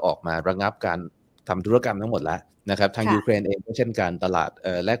ยเองก็ออกมาระงับการทำธุรกรรมทั้งหมดแล้วนะครับทางยูเครนเองก็เช่นกันตลาด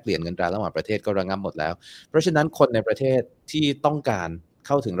แลกเปลี่ยนเงินตราระหว่างประเทศก็ระงับหมดแล้วเพราะฉะนั้นคนในประเทศที่ต้องการเ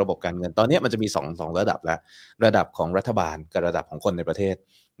ข้าถึงระบบการเงินตอนนี้มันจะมี2ระดับแล้วระดับของรัฐบาลกับระดับของคนในประเทศ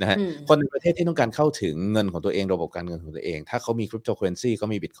นะฮะคนในประเทศที่ต้องการเข้าถึงเงินของตัวเองระบบการเงินของตัวเองถ้าเขามีคริปโตเคอเรนซีเข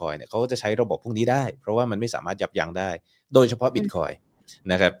ามีบิตคอยน์เนี่ยเขาก็จะใช้ระบบพวกนี้ได้เพราะว่ามันไม่สามารถยับยั้งได้โดยเฉพาะบิตคอยน์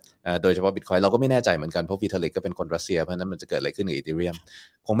นะครับโดยเฉพาะ Bitcoin เราก็ไม่แน่ใจเหมือนกันเพราะ Vitalik ก็เป็นคนรัสเซียเพราะนั้นมันจะเกิดอะไรขึ้นกับ Ethereum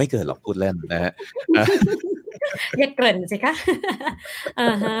คงไม่เกิดหรอกพูดเล่นนะฮะอย่าเกริ่นสิคะ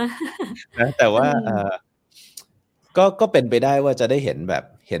นะแต่ว่าก็เป็นไปได้ว่าจะได้เห็นแบบ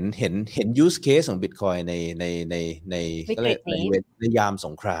เห็น use case ของ Bitcoin ในยามส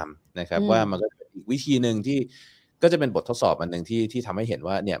งครามนะครับว่ามันก็เป็นอีกวิธีหนึ่งที่ก็จะเป็นบททดสอบอันหนึ่งที่ทำให้เห็น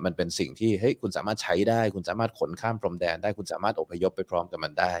ว่าเนี่ยมันเป็นสิ่งที่เฮ้ยคุณสามารถใช้ได้คุณสามารถขนข้ามพรมแดนได้คุณสามารถอพยพไปพร้อมกับมั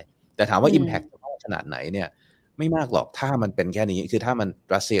นได้แต่ถามว่า impact จะมากขนาดไหนเนี่ยไม่มากหรอกถ้ามันเป็นแค่นี้คือถ้ามัน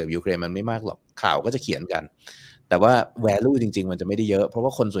รัสเซียกับยูเครนมันไม่มากหรอกข่าวก็จะเขียนกันแต่ว่า value จริงๆมันจะไม่ได้เยอะเพราะว่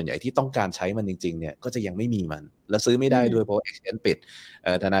าคนส่วนใหญ่ที่ต้องการใช้มันจริงๆเนี่ยก็จะยังไม่มีมันและซื้อไม่ได้ด้วยเพราะ exchange ปิด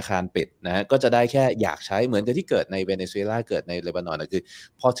ธนาคารปิดนะก็จะได้แค่อยากใช้เหมือนกับที่เกิดในเวเนซุเอลาเกิดในเลบานอนคือ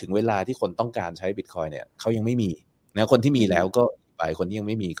พอถึงเวลาที่คนต้องการใช้ Bitcoin เนี่ยเขายังไม่มีนะคนที่มีแล้วก็ไปคนที่ยัง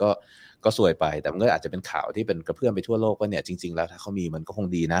ไม่มีก็ซวยไปแต่มันก็อาจจะเป็นข่าวที่เป็นกระเพื่อมไปทั่วโลกว่าเนี่ยจริงๆแล้วถ้าเขามีมันก็คง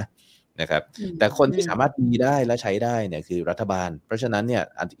ดีนะครับแต่คนที่สามารถมีได้และใช้ได้เนี่ยคือรัฐบาลเพราะฉะนั้นเนี่ย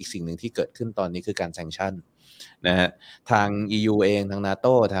อีกสิ่งหนึ่งที่เกิดขึ้นตอนนี้คือการแซงชั่นนะฮะทาง EU เองทาง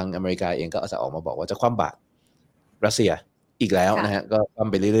NATO ทางอเมริกาเองก็จะออกมาบอกว่าจะคว่ำบาตรรัสเซียอีกแล้วนะฮะก็คว่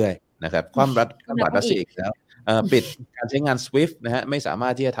ำไปเรื่อยๆนะครับคว่ำบาตรรัสเซียอีกแล้วปิดการใช้งาน SWIFT นะฮะไม่สามา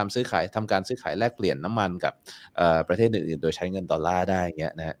รถที่จะทำการซื้อขายแลกเปลี่ยนน้ำมันกับประเทศอื่นๆโดยใช้เงินดอลลาร์ได้เงี้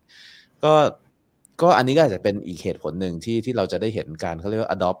ยนะฮะก็อันนี้ก็อาจจะเป็นอีกเหตุผลหนึ่งที่เราจะได้เห็นการเขาเรียกว่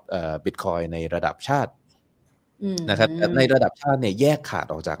า adopt Bitcoin ในระดับชาตินะครับในระดับชาติเนี่ยแยกขาด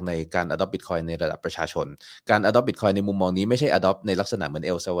ออกจากในการ adopt Bitcoin ในระดับประชาชนการ adopt Bitcoin ในมุมมองนี้ไม่ใช่ adopt ในลักษณะเหมือนเ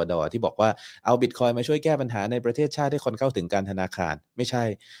อลซัลวาดอร์ที่บอกว่าเอา Bitcoin มาช่วยแก้ปัญหาในประเทศชาติให้คนเข้าถึงการธนาคารไม่ใช่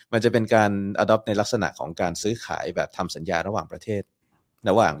มันจะเป็นการ adopt ในลักษณะของการซื้อขายแบบทำสัญญาระหว่างประเทศ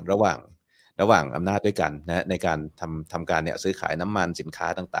ระหว่างอำนาจด้วยกันนะในการทำการเนี่ยซื้อขายน้ำมันสินค้า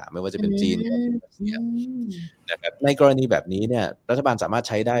ต่างๆไม่ว่าจะเป็นจีนรัสเซียนะครับในกรณีแบบนี้เนี่ยรัฐบาลสามารถ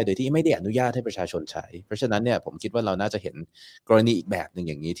ใช้ได้โดยที่ไม่ได้อนุญาตให้ประชาชนใช้เพราะฉะนั้นเนี่ยผมคิดว่าเราน่าจะเห็นกรณีอีกแบบหนึ่ง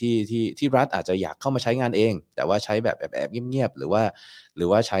อย่างนี้ที่รัฐอาจจะอยากเข้ามาใช้งานเองแต่ว่าใช้แบบแอบเงียบๆหรือ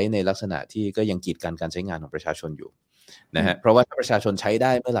ว่าใช้ในลักษณะที่ก็ยังกีดกันการใช้งานของประชาชนอยู่นะฮะเพราะว่าถ้าประชาชนใช้ไ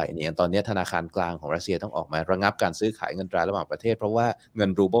ด้เมื่อไหร่เนี่ยตอนนี้ธนาคารกลางของรัสเซียต้องออกมาระงับการซื้อขายเงินตราระหว่างประเทศเพราะว่าเงิน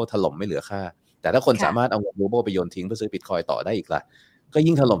รูเบิลถล่มไม่เหลือค่าแต่ถ้าคนสามารถเอาเงินรูเบิลไปโยนทิ้งเพื่อซื้อบิตคอยน์ต่อได้อีกล่ะก็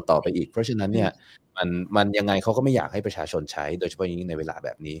ยิ่งถล่มต่อไปอีกเพราะฉะนั้นเนี่ยมันยังไงเขาก็ไม่อยากให้ประชาชนใช้โดยเฉพาะยิ่งในเวลาแบ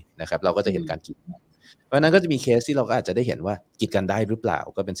บนี้นะครับเราก็จะเห็นการกีดกันเพราะนั้นก็จะมีเคสที่เราก็อาจจะได้เห็นว่ากีดกันได้หรือเปล่า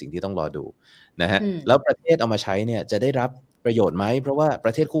ก็เป็นสิ่งที่ต้องรอดูนะฮะแล้วประเทศเอามาใช้เนี่ยจะได้รับประโยชน์ไหมเพราะว่าป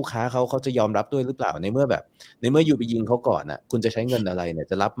ระเทศคู่ค้าเขาจะยอมรับด้วยหรือเปล่าในเมื่ออยู่ไปยิงเขาก่อนน่ะคุณจะใช้เงินอะไรเนี่ย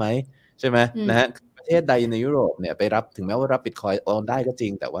จะรับไหมใช่ไหมนะฮะประเทศใดในยุโรปเนี่ยไปรับถึงแม้ว่ารับบิตคอยน์ออนได้ก็จริ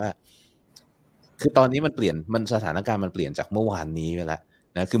งแต่ว่าคือตอนนี้มันสถานการณ์มันเปลี่ยนจากเมื่อวานนี้ไปแล้ว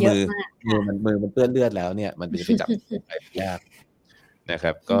นะคือมือมันเปื้อนเลือดแล้วเนี่ยมันจะไปจับไปยากนะค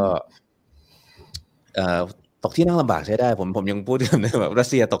รับก็ตกที่นั่งลำบากใช้ได้ผมยังพูดกันเลยแบบรัส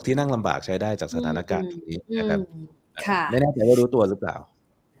เซียตกที่นั่งลำบากใช้ได้จากสถานการณ์นี้นะครับไม่แน่ใจว่ารู้ตัวหรือเปล่า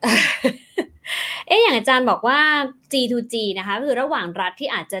อย่างอาจารย์บอกว่า G2G นะคะคือระหว่างรัฐที่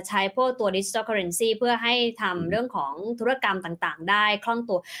อาจจะใช้พวกตัว Digital Currency เพื่อให้ทำเรื่องของธุรกรรมต่างๆได้คล่อง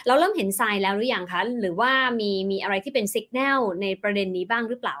ตัวเราเริ่มเห็นไซน์แล้วหรือยังคะหรือว่ามีอะไรที่เป็น Signal ในประเด็นนี้บ้าง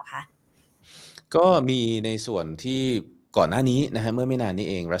หรือเปล่าคะก็มีในส่วนที่ก่อนหน้านี้นะฮะเมื่อไม่นานนี้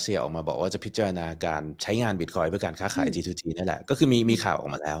เองรัสเซียออกมาบอกว่าจะพิจารณาการใช้งาน Bitcoin เพื่อการค้าขาย G2G นั่นแหละก็คือมีข่าวออ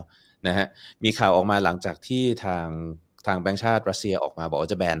กมาแล้วนะฮะมีข่าวออกมาหลังจากที่ทางแบงก์ชาติรัสเซียออกมาบอกว่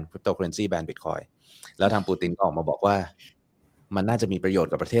าจะแบน Cryptocurrency แบน Bitcoin แล้วทางปูตินก็ออกมาบอกว่ามันน่าจะมีประโยช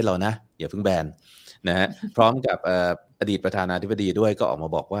น์กับประเทศเรานะอย่าเพิ่งแบนนะฮะพร้อมกับอดีตประธานาธิบดีด้วยก็ออกมา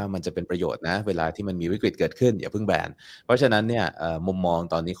บอกว่ามันจะเป็นประโยชน์นะเวลาที่มันมีวิกฤตเกิดขึ้นอย่าเพิ่งแบนเพราะฉะนั้นเนี่ยมุมมอง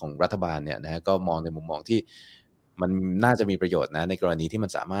ตอนนี้ของรัฐบาลเนี่ยนะฮะก็มองในมุมมองที่มันน่าจะมีประโยชน์นะในกรณีที่มัน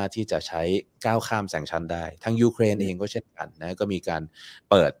สามารถที่จะใช้ก้าวข้ามแซงชั่นได้ทั้งยูเครนเองก็เช่นกันนะก็มีการ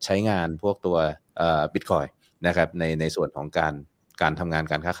เปิดใช้งานพวกตัวBitcoin นะครับในส่วนของการทำงาน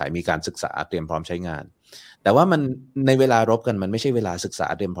การค้าขายมีการศึกษาเตรียมพร้อมใช้งานแต่ว่ามันในเวลารบกันมันไม่ใช่เวลาศึกษา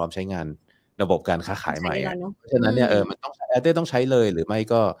เตรียมพร้อมใช้งานระบบการค้าขายใหม่เพราะฉะนั้นเนี่ยมันต้องต้องใช้เลยหรือไม่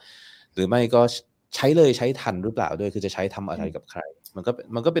ก็ใช้เลยใช้ทันหรือเปล่าด้วยคือจะใช้ทำอะไรกับใครมัน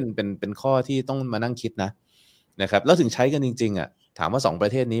ก็เป็นข้อที่ต้องมานั่งคิดนะครับแล้วถึงใช้กันจริงๆอ่ะถามว่า2ปร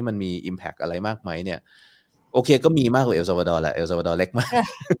ะเทศนี้มันมี impact อะไรมากไหมเนี่ยโอเคก็มีมากกว่าเอลซัลวาดอร์แหละเอลซัลวาดอร์เล็กมาก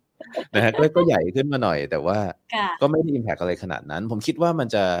นะฮะก็ใหญ่ขึ้นมาหน่อยแต่ว่าก็ไม่ได้ impact อะไรขนาดนั้นผมคิดว่ามัน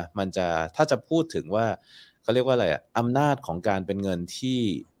จะถ้าจะพูดถึงว่าเขาเรียกว่าอะไรอำนาจของการเป็นเงินที่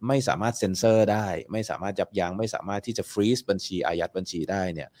ไม่สามารถเซ็นเซอร์ได้ไม่สามารถยับยั้งไม่สามารถที่จะฟรีซบัญชีอายัดบัญชีได้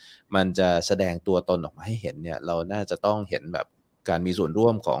เนี่ยมันจะแสดงตัวตนออกมาให้เห็นเนี่ยเราน่าจะต้องเห็นแบบการมีส่วนร่ว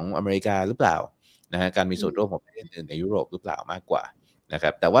มของอเมริกาหรือเปล่านะฮะการมีส่วนร่วมของประเทศอื่นในยุโรปหรือเปล่ามากกว่า นะค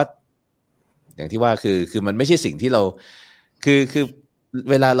รับแต่ว่าอย่างที่ว่าคือมันไม่ใช่สิ่งที่เราคือ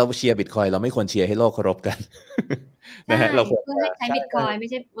เวลาเราเชียร์บิตคอยเราไม่ควรเชียร์ให้โลกเคารพกันนะฮะเราควรให้ใช้บิตคอยไม่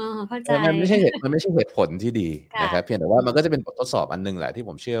ใช่เข้าใจมันไม่ใช่เหตุผลที่ดีนะครับเพียงแต่ว่ามันก็จะเป็นบททดสอบอันนึงแหละที่ผ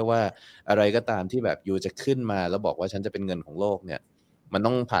มเชื่อว่าอะไรก็ตามที่แบบยูจะขึ้นมาแล้วบอกว่าฉันจะเป็นเงินของโลกเนี่ยมัน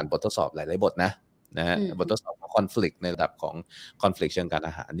ต้องผ่านบททดสอบหลายๆบทนะฮะบททดสอบของ conflict ในระดับของ conflict เชิงการอ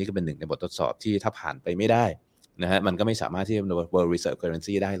าหารนี่ก็เป็นหนึ่งในบททดสอบที่ถ้าผ่านไปไม่ได้นะฮะมันก็ไม่สามารถที่จะเป็น world reserve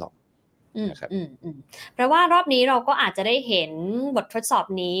currency ได้หรอกนะครับเพราะว่ารอบนี้เราก็อาจจะได้เห็นบททดสอบ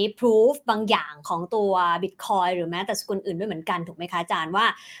นี้ proof บางอย่างของตัว Bitcoin หรือแม้แต่สกุลอื่นด้วยเหมือนกันถูกไหมคะอาจารย์ว่า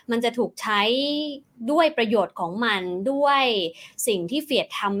มันจะถูกใช้ด้วยประโยชน์ของมันด้วยสิ่งที่เฟียด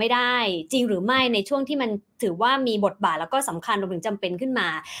ทำไม่ได้จริงหรือไม่ในช่วงที่มันถือว่ามีบทบาทแล้วก็สำคัญรวมถึงจำเป็นขึ้นมา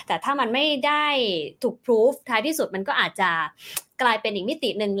แต่ถ้ามันไม่ได้ถูก proof ท้ายที่สุดมันก็อาจจะกลายเป็นอีกมิติ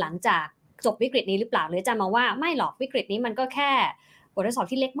นึงหลังจากจบวิกฤตนี้หรือเปล่าหรืออาจารย์มองว่าไม่หรอกวิกฤตนี้มันก็แค่บททดสอบ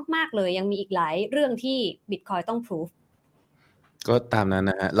ที่เล็กมากๆเลยยังมีอีกหลายเรื่องที่ Bitcoin ต้อง proof ก็ตามนั้น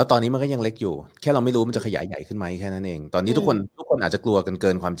นะฮะแล้วตอนนี้มันก็ยังเล็กอยู่แค่เราไม่รู้มันจะขยายใหญ่ขึ้นไหมแค่นั้นเองตอนนี้ทุกคนอาจจะกลัวกันเกิ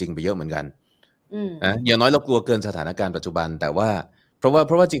นความจริงไปเยอะเหมือนกันนะอย่างน้อยเรากลัวเกินสถานการณ์ปัจจุบันแต่ว่าเพราะ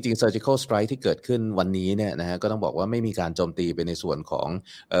ว่าจริงๆ surgical strike ที่เกิดขึ้นวันนี้เนี่ยนะฮะก็ต้องบอกว่าไม่มีการโจมตีไปในส่วนของ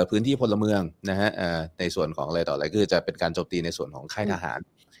พื้นที่พลเมืองนะฮะในส่วนของอะไรต่ออะไรคือจะเป็นการโจมตีในส่วนของค่ายทหา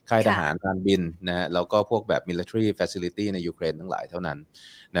รการบินนะฮะแล้วก็พวกแบบ military facility ในยูเครนทั้งหลายเท่านั้น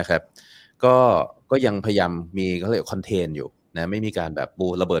นะครับก็ยังพยายามมีเขาเรียกคอนเทนอยู่นะไม่มีการแบบ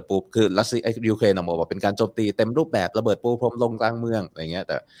ระเบิดปูคือรัสเซียยูเครนออกมาบอกเป็นการโจมตีเต็มรูปแบบระเบิดปูพรมลงกลางเมืองอะไรเงี้ย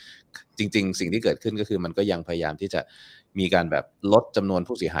แต่จริงๆสิ่งที่เกิดขึ้นก็คือมันก็ยังพยายามที่จะมีการแบบลดจำนวน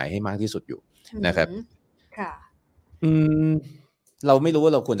ผู้เสียหายให้มากที่สุดอยู่นะครับค่ะเราไม่รู้ว่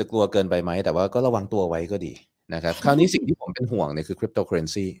าเราควรจะกลัวเกินไปไหมแต่ว่าก็ระวังตัวไว้ก็ดีนะครับคราวนี้สิ่งที่ผมเป็นห่วงเนี่ยคือคริปโตเคอเรน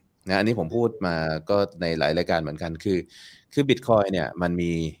ซีนะอันนี้ผมพูดมาก็ในหลายรายการเหมือนกันคือ Bitcoin เนี่ย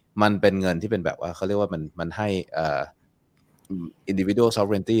มันเป็นเงินที่เป็นแบบว่าเขาเรียกว่ามันให้individual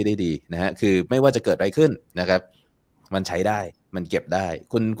sovereignty ได้ดีนะฮะคือไม่ว่าจะเกิดอะไรขึ้นนะครับมันใช้ได้มันเก็บได้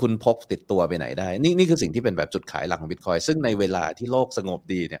คุณพกติดตัวไปไหนได้นี่คือสิ่งที่เป็นแบบจุดขายหลักของ Bitcoin ซึ่งในเวลาที่โลกสงบ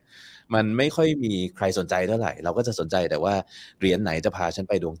ดีเนี่ยมันไม่ค่อยมีใครสนใจเท่าไหร่เราก็จะสนใจแต่ว่าเหรียญไหนจะพาฉัน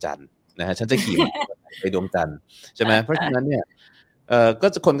ไปดวงจันทร์นะฮะฉันจะขี่ม้าไปดวงจันทร์ใช่ไหมเพราะฉะนั้นเนี่ย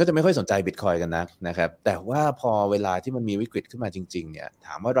คนก็จะไม่ค่อยสนใจ Bitcoin กันนะครับแต่ว่าพอเวลาที่มันมีวิกฤตขึ้นมาจริงๆเนี่ยถ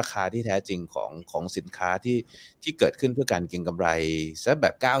ามว่าราคาที่แท้จริงของสินค้าที่เกิดขึ้นเพื่อการเก็งกำไรสักแบ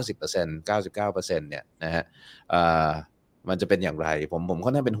บ 90% 99% เนี่ยนะฮะมันจะเป็นอย่างไรผมค่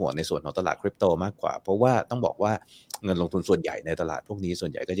อนข้างเป็นห่วงในส่วนของตลาดคริปโตมากกว่าเพราะว่าต้องบอกว่าเงินลงทุนส่วนใหญ่ในตลาดพวกนี้ส่ว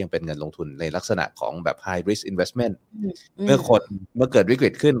นใหญ่ก็ยังเป็นเงินลงทุนในลักษณะของแบบ high risk investment เมื่อเกิดวิกฤ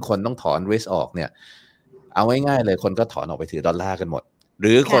ตขึ้นคนต้องถอน risk ออกเนี่ยเอาง่ายๆเลยคนก็ถอนออกไปถือดอลลาร์กันหมดห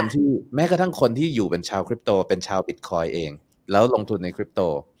รือคนที่แม้กระทั่งคนที่อยู่เป็นชาวคริปโตเป็นชาวบิตคอยเองแล้วลงทุนในคริปโต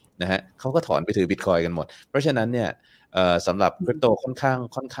นะฮะเขาก็ถอนไปถือบิตคอยกันหมดเพราะฉะนั้นเนี่ยสำหรับคริปโตค่อน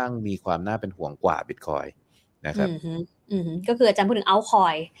ข้างมีความน่าเป็นห่วงกว่าบิตคอยนะครับก็คืออาจารย์พูดถึงเอาท์คอ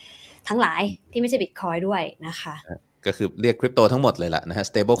ยทั้งหลายที่ไม่ใช่บิตคอยด้วยนะคะก็คือเรียกคริปโตทั้งหมดเลยล่ะนะฮะ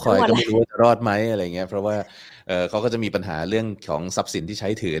stable coin ก็ไม่รู้ว่าจะรอดไหมอะไรเงี้ยเพราะว่าเขาก็จะมีปัญหาเรื่องของทรัพย์สินที่ใช้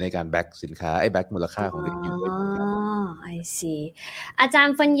ถือในการแบ็กสินค้าแบ็กมูลค่าของมันอยู่ด้วยI see อาจาร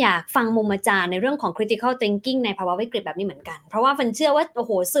ย์ฟันอยากฟังมุมอาจารย์ในเรื่องของ critical thinking ในภาวะวิกฤตแบบนี้เหมือนกันเพราะว่าฟันเชื่อว่าโอ้โ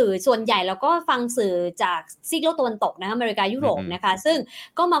หสื่อส่วนใหญ่แล้วก็ฟังสื่อจากซีกโลกตะวันตกนะคะอเมริกายุโรปนะคะซึ่ง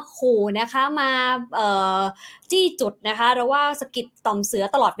ก็มาขู่นะคะมาจี้จุดนะคะหรือว่าสะกิดต่อมเสือ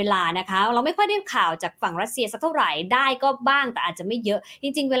ตลอดเวลานะคะเราไม่ค่อยได้ข่าวจากฝั่งรัสเซียสักเท่าไหร่ได้ก็บ้างแต่อาจจะไม่เยอะจ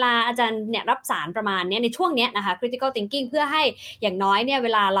ริงๆเวลาอาจารย์เนี่ยรับสารประมาณนี้ในช่วงนี้นะคะ critical thinking เพื่อให้อย่างน้อยเนี่ยเว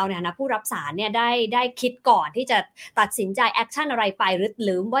ลาเราเนี่ยนะผู้รับสารเนี่ยได้คิดก่อนที่จะตัดสินใจแอคชั่นอะไรไปห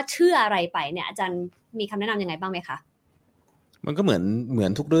รือว่าเชื่ออะไรไปเนี่ยอาจารย์มีคำแนะนำยังไงบ้างไหมคะมันก็เหมือ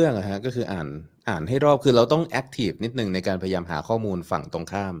นทุกเรื่องอะฮะก็คืออ่านให้รอบคือเราต้องแอคทีฟนิดนึงในการพยายามหาข้อมูลฝั่งตรง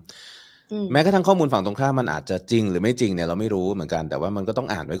ข้ามแม้กระทั่งข้อมูลฝั่งตรงข้ามมันอาจจะจริงหรือไม่จริงเนี่ยเราไม่รู้เหมือนกันแต่ว่ามันก็ต้อง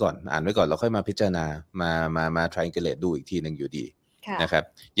อ่านไว้ก่อนแล้วค่อยมาพิจารณามา triangulate ดูอีกทีนึงอยู่ดีนะครับ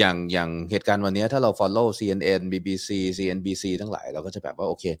อย่างเหตุการณ์วันนี้ถ้าเรา follow CNN BBC CNBC ทั้งหลายเราก็จะแบบว่า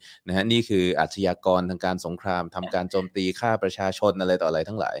โอเคนะฮะนี่คืออาชญากรทางการสงครามทำการโจมตีฆ่าประชาชนอะไรต่ออะไร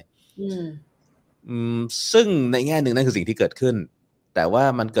ทั้งหลายซึ่งในแง่หนึ่งนั่นคือสิ่งที่เกิดขึ้นแต่ว่า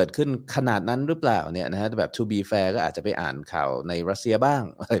มันเกิดขึ้นขนาดนั้นหรือเปล่าเนี่ยนะฮะแบบ to be fair ก็อาจจะไปอ่านข่าวในรัสเซียบ้าง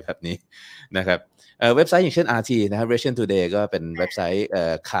อะไรแบบนี้นะครับเว็บไซต์อย่างเช่น RT นะครับ Russian Today ก็เป็นเว็บไซต์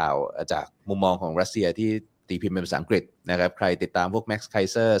ข่าวจากมุมมองของรัสเซียที่ตีพิมพ์เป็นภาษาอังกฤษนะครับใครติดตามพวก Max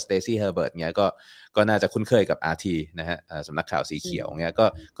Kaiser Stacey Herbert เงี้ยก็น่าจะคุ้นเคยกับ RT นะฮะสำนักข่าวสีเขียวเงี้ย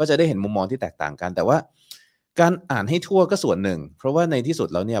ก็จะได้เห็นมุมมองที่แตกต่างกันแต่ว่าการอ่านให้ทั่วก็ส่วนหนึ่งเพราะว่าในที่สุด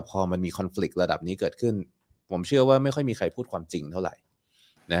แล้วเนี่ยพอมันมีคอนฟลิกต์ระดับนี้เกิดขึ้นผมเชื่อว่าไม่ค่อยมีใครพูดความจริงเท่าไหร่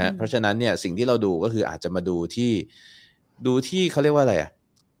นะฮะเพราะฉะนั้นเนี่ยสิ่งที่เราดูก็คืออาจจะมาดูที่เขาเรียกว่าอะไร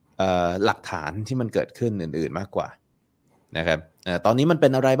หลักฐานที่มันเกิดขึ้นอื่นๆมากกว่านะครับตอนนี้มันเป็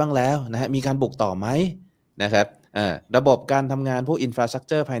นอะไรบ้างแล้วนะฮะมีการบุกต่อไหมนะครับระบบการทำงานพวกอินฟราสตรัคเ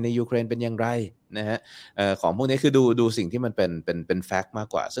จอร์ภายในยูเครนเป็นอย่างไรนะฮะของพวกนี้คือดูสิ่งที่มันเป็นแฟกต์มาก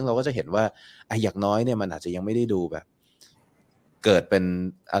กว่าซึ่งเราก็จะเห็นว่าอย่างน้อยเนี่ยมันอาจจะยังไม่ได้ดูแบบเกิดเป็น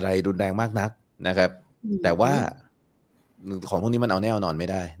อะไรรุนแรงมากนักนะครับแต่ว่าของพวกนี้มันเอาแน่นอนไม่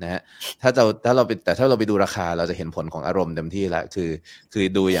ได้นะฮะถ้าเราไปดูราคาเราจะเห็นผลของอารมณ์เต็มที่แล้วคือ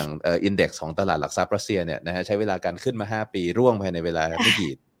ดูอย่างอินเด็กซ์ของตลาดหลักทรัพย์รัสเซียเนี่ยนะฮะใช้เวลาการขึ้นมา5ปีร่วงภายในเวลาไม่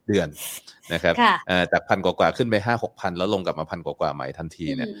กี่เดือนนะครับจาก1,000 กว่าขึ้นไป 5-6,000 แล้วลงกลับมา 1,000 กว่าใหม่ทันที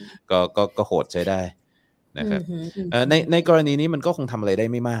เนี่ยก็โหดใช้ได้นะครับในกรณีนี้มันก็คงทำอะไรได้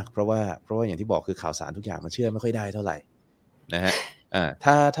ไม่มากเพราะว่าอย่างที่บอกคือข่าวสารทุกอย่างมันเชื่อไม่ค่อยได้เท่าไหร่นะฮะ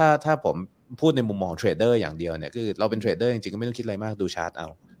ถ้าผมพูดในมุมมองเทรดเดอร์อย่างเดียวเนี่ยคือเราเป็นเทรดเดอร์จริงๆก็ไม่ต้องคิดอะไรมากดูชาร์ตเอา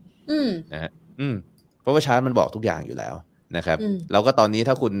นะฮะเพราะว่าชาร์ตมันบอกทุกอย่างอยู่แล้วนะครับแล้วก็ตอนนี้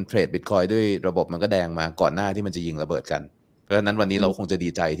ถ้าคุณเทรด Bitcoin ด้วยระบบมันก็แดงมาก่อนหน้าที่มันจะยิงระเบิดกันเพราะฉะนั้นวันนี้เราคงจะดี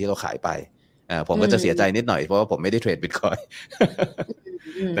ใจที่เราขายไปผมก็จะเสียใจนิดหน่อยเพราะว่าผมไม่ได้เทรด Bitcoin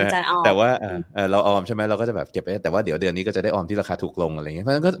นะแต่ว่าเราออมใช่ไหมเราก็จะแบบเก็บไว้แต่ว่าเดี๋ยวเดือนนี้ก็จะได้ออมที่ราคาถูกลงอะไรเงี้ยเพร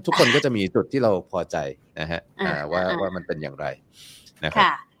าะฉะนั้นก็ทุกคนก็จะมีจุดที่เราพอใจนะฮะว่ามันเป็นอย่างไรนะครั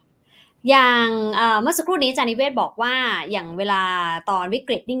บอย่างเมื่อสักครู่นี้อาจารย์นิเวศบอกว่าอย่างเวลาตอนวิก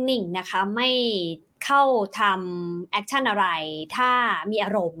ฤตนิ่งๆนะคะไม่เข้าทำแอคชั่นอะไรถ้ามีอา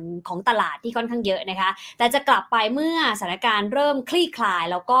รมณ์ของตลาดที่ค่อนข้างเยอะนะคะแต่จะกลับไปเมื่อสถานการณ์เริ่มคลี่คลาย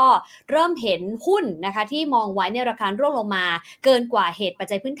แล้วก็เริ่มเห็นหุ้นนะคะที่มองไว้ในราคาร่วงลงมาเกินกว่าเหตุปัจ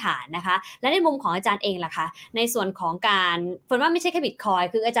จัยพื้นฐานนะคะและในมุมของอาจารย์เองล่ะคะในส่วนของการฝนว่าไม่ใช่แค่บิตคอยน์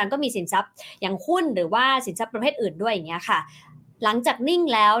คืออาจารย์ก็มีสินทรัพย์อย่างหุ้นหรือว่าสินทรัพย์ประเภทอื่นด้วยอย่างเงี้ยค่ะหลังจากนิ่ง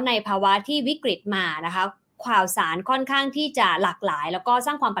แล้วในภาวะที่วิกฤตมานะคะข่าวสารค่อนข้างที่จะหลากหลายแล้วก็ส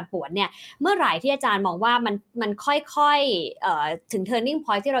ร้างความปั่นป่วนเนี่ยเมื่อไหร่ที่อาจารย์มองว่ามันค่อยๆถึง turning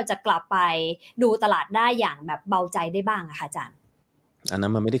point ที่เราจะกลับไปดูตลาดได้อย่างแบบเบาใจได้บ้างอะค่ะอาจารย์อันนั้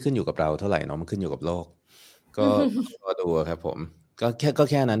นมันไม่ได้ขึ้นอยู่กับเราเท่าไหร่เนาะมันขึ้นอยู่กับโลกก็ดูครับผมก็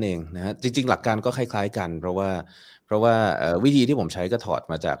แค่นั้นเองนะฮะจริงๆหลักการก็คล้ายๆกันเพราะว่าวิธีที่ผมใช้ก็ถอด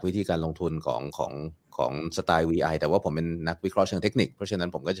มาจากวิธีการลงทุนของสไตล์ VI แต่ว่าผมเป็นนักวิเคราะห์เชิงเทคนิคเพราะฉะนั้น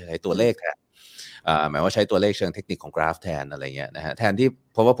ผมก็จะใช้ตัวเลขแทนหมายว่าใช้ตัวเลขเชิงเทคนิคของกราฟแทนอะไรเงี้ยนะฮะแทนที่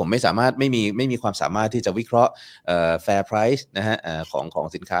เพราะว่าผมไม่มีความสามารถที่จะวิเคราะห์fair price นะฮะของ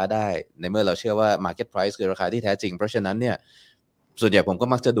สินค้าได้ในเมื่อเราเชื่อว่า market price คือราคาที่แท้จริงเพราะฉะนั้นเนี่ยส่วนใหญ่ผมก็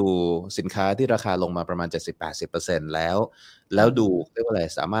มักจะดูสินค้าที่ราคาลงมาประมาณ 70-80% แล้วดูเรียกว่าอะไร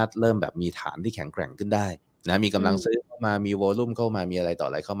สามารถเริ่มแบบมีฐานที่แข็งแกร่งขึ้นได้นะมีกำลังซื้อเข้ามามีวอลลุ่มเข้ามามีอะไรต่ออ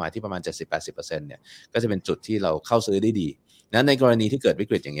ะไรเข้ามาที่ประมาณ 70-80% เนี่ยก็จะเป็นจุดที่เราเข้าซื้อได้ดีนะในกรณีที่เกิดวิ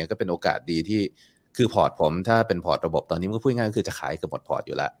กฤตอย่างเงี้ยก็เป็นโอกาสดีที่คือพอร์ตผมถ้าเป็นพอร์ตระบบตอนนี้มันก็พูดง่ายก็คือจะขายเกือบหมดพอร์ตอ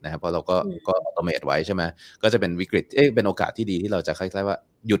ยู่แล้วนะครับเพราะเราก็ออโตเมตไว้ใช่ไหมก็จะเป็นวิกฤตเป็นโอกาสที่ดีที่เราจะคล้ายๆว่า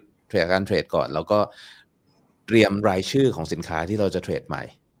หยุดการเทรดก่อนแล้วก็เตรียมรายชื่อของสินค้าที่เราจะเทรดใหม่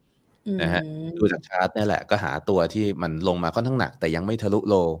นะฮะดูจากชาร์ตนี่แหละก็หาตัวที่มันลงมาค่อนข้างหนักแต่ยังไม่ทะลุ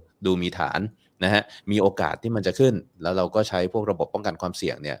โลดูมีฐานนะฮะมีโอกาสที่มันจะขึ้นแล้วเราก็ใช้พวกระบบป้องกันความเสี่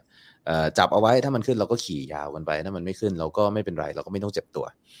ยงเนี่ยจับเอาไว้ถ้ามันขึ้นเราก็ขี่ยาวกันไปถ้ามันไม่ขึ้นเราก็ไม่เป็นไรเราก็ไม่ต้องเจ็บตัว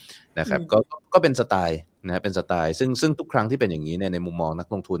นะครับก็เป็นสไตล์นะเป็นสไตล์ซึ่งทุกครั้งที่เป็นอย่างนี้ในมุมมองนัก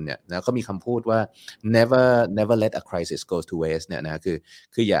ลงทุนเนี่ยนะเขามีคำพูดว่า never let a crisis go to waste เนี่ยนะ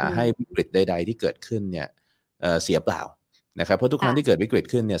คืออย่าให้วิกฤตใดๆที่เกิดขึ้นเนี่ยเสียเปล่านะครับเพราะทุกครั้งที่เกิดวิกฤต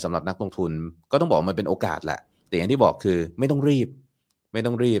ขึ้นเนี่ยสำหรับนักลงทุนก็ต้องบอกมันเป็นโอกาสแหละแต่อย่างที่บอกคือไม่ต้องรีบ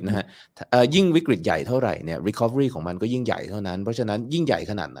นะฮะยิ่งวิกฤตใหญ่เท่าไหร่เนี่ย recovery ของมันก็ยิ่งใหญ่เท่านั้นเพราะฉะนั้นยิ่งใหญ่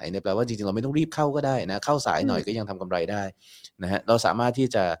ขนาดไหนเนี่ยแปลว่าจริงๆเราไม่ต้องรีบเข้าก็ได้นะเข้าสายหน่อยก็ยังทำกำไรได้นะฮะเราสามารถที่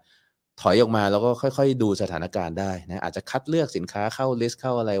จะถอยออกมาแล้วก็ค่อยๆดูสถานการณ์ได้นะอาจจะคัดเลือกสินค้าเข้า list เข้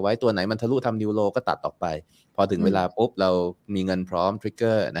าอะไรไว้ตัวไหนมันทะลุทำนิวโลก็ตัดออกไปพอถึงเวลาปุ๊บเรามีเงินพร้อม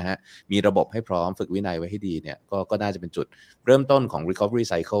trigger นะฮะมีระบบให้พร้อมฝึกวินัยไว้ให้ดีเนี่ยก็น่าจะเป็นจุดเริ่มต้นของ recovery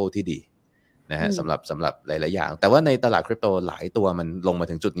cycle ที่ดีนะฮะสำหรับหลายๆอย่างแต่ว่าในตลาดคริปโตหลายตัวมันลงมา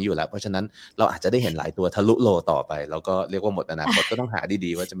ถึงจุดนี้อยู่แล้วเพราะฉะนั้นเราอาจจะได้เห็นหลายตัวทะลุโลต่อไปแล้วก็เรียกว่าหมดอนาคตก็ต้องหาดี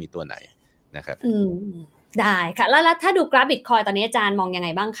ๆว่าจะมีตัวไหนนะครับได้ค่ะแล้วถ้าดูกราฟ Bitcoin ตอนนี้อาจารย์มองยังไง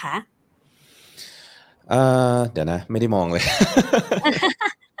บ้างคะเดี๋ยวนะไม่ได้มองเลย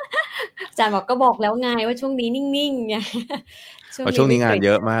อาจารย์บอกก็บอกแล้วไงว่าช่วงนี้นิ่งๆไงช่วงนี้งานเย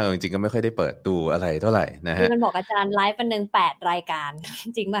อะมากจริงๆก็ไม่ค่อยได้เปิดดูอะไรเท่าไหร่นะฮะมันบอกอาจารย์ไลฟ์วันนึง8รายการ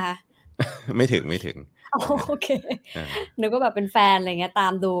จริงป่ะคะไม่ถึงโอเคนึกว่าแบบเป็นแฟนอะไรเงี้ยตา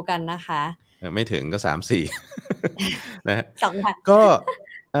มดูกันนะคะไม่ถึงก็ 3-4 นะฮะ2 วัน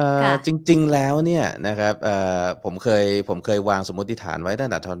จริงๆแล้วเนี่ยนะครับผมเคยวางสมมติฐานไว้ตั้ง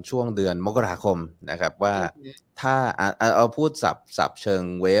แต่ตอนช่วงเดือนมกราคมนะครับว่าถ้าเอาพูดสับเชิง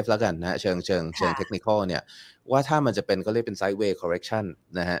เวฟแล้วกันนะเชิงเทคนิคอลเนี่ยว่าถ้ามันจะเป็นก็เรียกเป็น sideway correction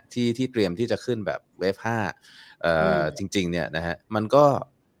นะฮะที่เตรียมที่จะขึ้นแบบเวฟ5จริงๆเนี่ยนะฮะมันก็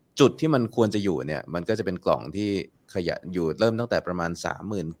จุดที่มันควรจะอยู่เนี่ยมันก็จะเป็นกล่องที่ขยะอยู่เริ่มตั้งแต่ประมาณ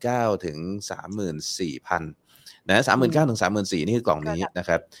 39,000 ถึง 34,000 นะ 39,000 ถึง 34,000 นี่คือกล่องนี้นะค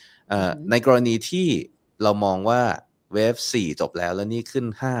รับในกรณีที่เรามองว่าเวฟ4จบแล้วนี่ขึ้น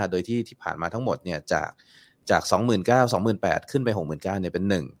5โดยที่ผ่านมาทั้งหมดเนี่ยจาก 29,000 28,000 ขึ้นไป 69,000 เนี่ยเป็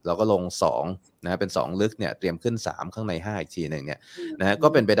น1แล้วก็ลง2นะเป็น2ลึกเนี่ยเตรียมขึ้น3ข้างใน5อีกทีนึงเนี่ยนะฮะก็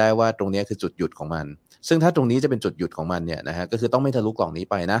เป็นไปได้ว่าตรงนี้คือจุดหยุดของมันซึ่งถ้าตรงนี้จะเป็นจุดหยุดของมันเนี่ยนะฮะก็คือต้องไม่ทะลุกล่องนี้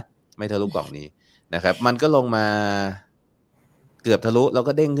ไปนะไม่ทะลุกล่องนี้นะครับมันก็ลงมาเกือบทะลุแล้ว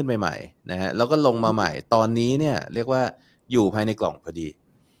ก็เด้งขึ้นไปใหม่นะฮะแล้วก็ลงมาใหม่ตอนนี้เนี่ยเรียกว่าอยู่ภายในกล่องพอดี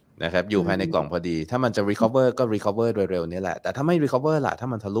นะครับอยู่ภายในกล่องพอดีถ้ามันจะ recover ก็ recover โดยเร็วนี่แหละแต่ถ้าไม่ recover ล่ะถ้า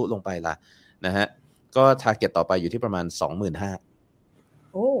มันทะลุลงไปล่ะนะฮะก็ target ต่อไปอยู่ที่ประมาณ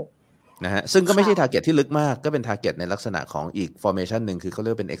 25,000 โอ้นะฮะซึ่งก็ไม่ใช่ target ที่ลึกมากก็เป็น target ในลักษณะของอีก formation หนึ่งคือเขาเรี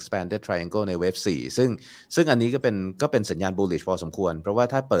ยกเป็น expanded triangle ใน wave 4ซึ่งอันนี้ก็เป็นสัญญาณ bullish พอสมควรเพราะว่า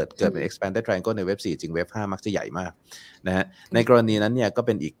ถ้าเกิดเป็น expanded triangle ใน wave 4จริง wave 5มักจะใหญ่มากนะฮะในกรณีนั้นเนี่ยก็เ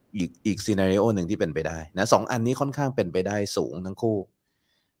ป็นอีก scenario หนึ่งที่เป็นไปได้นะ2อันนี้ค่อนข้างเป็นไปได้สูงทั้งคู่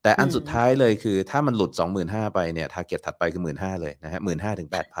แต่อันสุดท้ายเลยคือถ้ามันหลุด 25,000 ไปเนี่ย target ถัดไปคือ 15,000 เลยนะฮะ 15,000 ถึง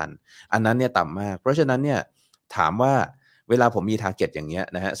 8,000 อันนั้นเนี่ยต่ำมากเพราะฉะนั้นเนี่ยถามว่าเวลาผมมี target อย่างเงี้ย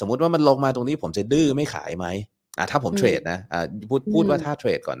นะฮะสมมุติว่ามันลงมาตรงนี้ผมจะดื้อไม่ขายไหมถ้าผมเทรดนะพูดว่าถ้าเทร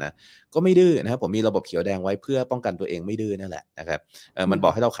ดก่อนนะก็ไม่ดื้อนะครับผมมีระบบเขียวแดงไว้เพื่อป้องกันตัวเองไม่ดื้อนั่นแหละนะครับมันบอ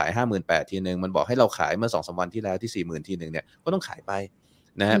กให้เราขาย 58,000 ทีนึงมันบอกให้เราขายเมื่อ 2-3 วันที่แล้วที่ 40,000 ทีนึงเนี่ยก็ต้องขายไป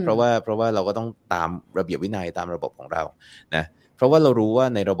นะฮะเพราะว่าเราก็ต้องตามระเบียบวินัยตามระบบของเรานะเพราะว่าเรารู้ว่า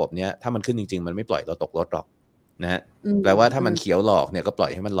ในระบบเนี้ยถ้ามันขึ้นจริงๆมันไม่ปล่อยเราตกรถหรอกนะฮะแปลว่าถ้ามันเขียวหลอกเนี่ยก็ปล่อ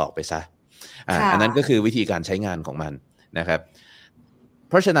ยให้มันหลอกไปซะอันนั้นก็คือวิธีการใช้งานของมันนะครับ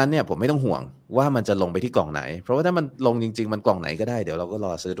เพราะฉะนั้นเนี่ยผมไม่ต้องห่วงว่ามันจะลงไปที่กล่องไหนเพราะว่าถ้ามันลงจริงๆมันกล่องไหนก็ได้เดี๋ยวเราก็ร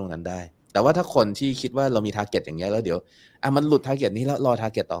อซื้อตรงนั้นได้แต่ว่าถ้าคนที่คิดว่าเรามี target อย่างเงี้ยแล้วเดี๋ยวมันหลุด target นี้แล้วรอ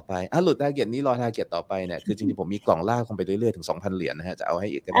target ต่อไปหลุด target นี้รอ target ต่อไปเนี่ยคือจริงๆผมมีกล่องลากคงไปเรื่อยๆถึง 2,000 เหรียญนะฮะจะเอาให้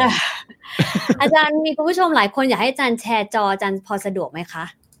อีกก็ได้อาจารย์มีคุณผู้ชมหลายคนอยากให้อาจารย์แชร์จออาจารย์พอสะดวกไหมคะ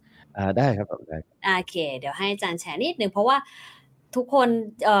ได้ครับผมได้โอเคเดี๋ยวให้อาจารย์แชร์นิดนึงเพราะว่าทุกคน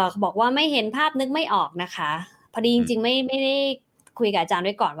บอกว่าไม่เห็นภาพนึกไม่ออกนะคะพอดีจริงๆไม่ได้คุยกับอาจารย์ไ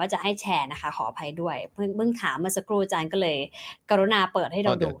ว้ก่อนว่าจะให้แชร์นะคะขออภัยด้วยเพิ่งถามเมื่อสักครู่อาจารย์ก็เลยกรุณาเปิดให้เร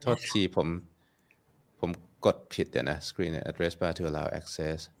าดูโทษทีผมกดผิดเดี๋ยวนะ screen address bar to allow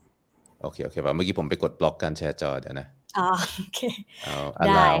access โอเคเมื่อกี้ผมไปกดบล็อกการแชร์จอเดี๋ยวนะโอเคเอา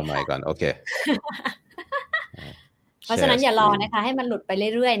allow ใหม่ก่อนโอเคเพราะฉะนั้นอย่ารอนะคะให้มันหลุดไป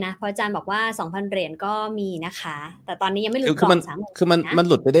เรื่อยๆนะเพราะอาจารย์บอกว่า 2,000 เหรียญก็มีนะคะแต่ตอนนี้ยังไม่หลุดกรอบ 30,000คือมัน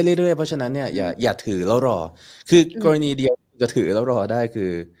หลุดไปได้เรื่อยๆเพราะฉะนั้นเนี่ยอย่าถือแล้วรอคือกรณีเดียวจะถือแล้วรอได้คื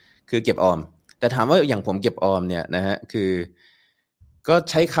อเก็บออมแต่ถามว่าอย่างผมเก็บออมเนี่ยนะฮะคือก็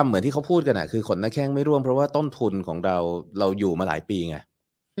ใช้คำเหมือนที่เขาพูดกันนะคือขนหน้าแข้งไม่ร่วงเพราะว่าต้นทุนของเราอยู่มาหลายปีไง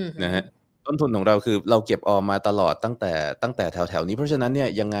นะฮะต้นทุนของเราคือเราเก็บออมมาตลอดตั้งแต่แถวๆนี้เพราะฉะนั้นเนี่ย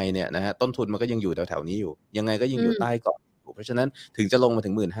ยังไงเนี่ยนะฮะต้นทุนมันก็ยังอยู่แถวๆนี้อยู่ยังไงก็ยังอยู่ใต้กรอบเพราะฉะนั้นถึงจะลงมาถึ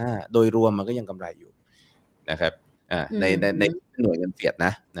ง 15,000 โดยรวมมันก็ยังกำไรอยู่นะครับในหน่วยเงินเฟียดน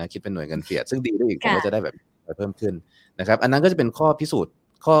ะคิดเป็นหน่วยเงินเฟียดซึ่งดีด้วยอีกผมก็จะได้แบบเพิ่มขึ้นนะครับอันนั้นก็จะเป็นข้อพิสูจน์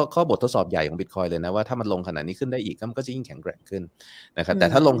ข้อบททดสอบใหญ่ของ Bitcoin เลยนะว่าถ้ามันลงขนาดนี้ขึ้นได้อีกมันก็จะยิ่งแข็งแกร่งขึ้นนะครับแต่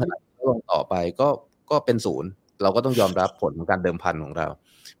ถ้าลงขนาดนี้ลงต่อไปก็เป็นศูนย์เราก็ต้องยอมรับผลของการเดิมพันของเรา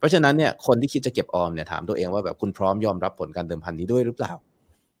เพราะฉะนั้นเนี่ยคนที่คิดจะเก็บออมเนี่ยถามตัวเองว่าแบบคุณพร้อมยอมรับผลการเดิมพันนี้ด้วยหรือเปล่า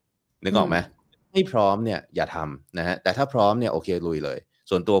นึกออกไหมไม่พร้อมเนี่ยอย่าทำนะฮะแต่ถ้าพร้อมเนี่ยโอเคลุยเลย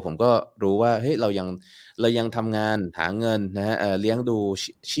ส่วนตัวผมก็รู้ว่าเฮ้ยเรายังทำงานหาเงินนะฮะเลี้ยงดู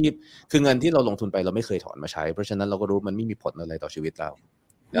ชีพคือเงินที่เราลงทุนไปเราไม่เคยถอนมาใช้เพราะฉะนั้นเราก็รู้มันไม่มีผลอะไรต่อชีวิตเรา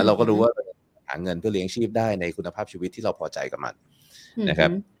แล้วเราก็รู้ว่าหาเงินเพื่อเลี้ยงชีพได้ในคุณภาพชีวิตที่เราพอใจกับมันนะครับ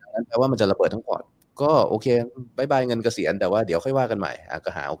งั้นแปลว่ามันจะระเบิดทั้งพอร์ตก็โอเคบายบายเงินเกษียณแต่ว่าเดี๋ยวค่อยว่ากันใหม่ก็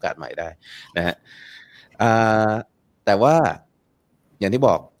หาโอกาสใหม่ได้นะฮะแต่ว่าอย่างที่บ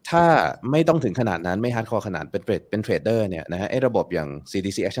อกถ้าไม่ต้องถึงขนาดนั้นไม่ฮาร์ดคอร์ขนาดเป็นเทรดเดอร์เนี่ยนะฮะไอ้ระบบอย่าง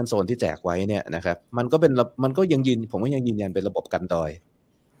CDC Action Zone ที่แจกไว้เนี่ยนะครับมันก็ยังผมก็ยังยืนยันเป็นระบบกันดอย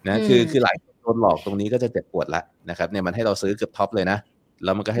นะคือหลายคนโดนหลอกตรงนี้ก็จะเจ็บปวดละนะครับเนี่ยมันให้เราซื้อเกือบท็อปเลยนะแ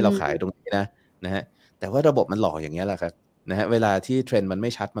ล้วมันก็ให้เราขายตรงนี้นะฮะแต่ว่าระบบมันหลอกอย่างเงี้ยแหละครับนะฮะเวลาที่เทรนด์มันไม่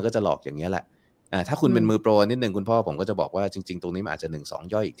ชัดมันก็จะหลอกอย่างเงี้ยแหละถ้าคุณเป็นมือโปรนิดนึงคุณพ่อผมก็จะบอกว่าจริงๆตรงนี้มันอาจจะ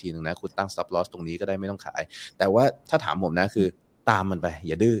 1-2 ย่อยอีกทีนึงนะคุณตั้ง stop loss ตรงนี้ก็ได้ไม่ต้องขายแต่ว่าถ้าถามผมนะคือตามมันไปอ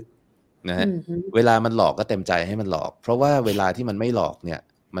ย่าดื้อนะฮะเวลามันหลอกก็เต็มใจให้มันหลอกเพราะว่าเวลาที่มันไม่หลอกเนี่ย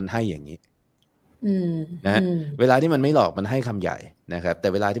มันให้อย่างนี้นะเวลาที่มันไม่หลอกมันให้คำใหญ่นะครับแต่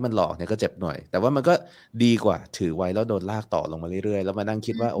เวลาที่มันหลอกเนี่ยก็เจ็บหน่อยแต่ว่ามันก็ดีกว่าถือไว้แล้วโดนลากต่อลงมาเรื่อยๆแล้วมานั่ง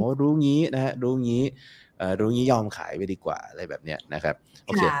คิดว่าโอ้รู้งี้นะฮะรู้งี้ยอมขายไปดีกว่าอะไรแบบเนี้ยนะครับโ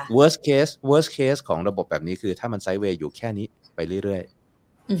อเค worst case ของระบบแบบนี้คือถ้ามันไซด์เวย์อยู่แค่นี้ไปเรื่อย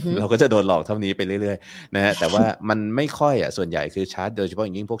ๆเราก็จะโดนหลอกเท่านี้ไปเรื่อยๆนะฮะแต่ว่ามันไม่ค่อยส่วนใหญ่คือชาร์ตโดยเฉพาะอ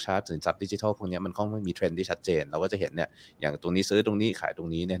ย่างยิ่งพวกชาร์ตสินทรัพย์ดิจิทัลพวกนี้มันค่อนข้างมีเทรนด์ที่ชัดเจนเราก็จะเห็นเนี่ยอย่างตรงนี้ซื้อตรงนี้ขายตรง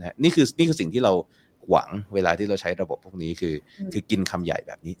นี้เนี่ยนะนี่คือสิ่งที่เราหวังเวลาที่เราใช้ระบบพวกนี้คือกินคำใหญ่แ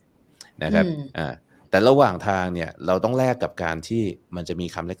บบนี้นะครับแต่ระหว่างทางเนี่ยเราต้องแลกกับการที่มันจะมี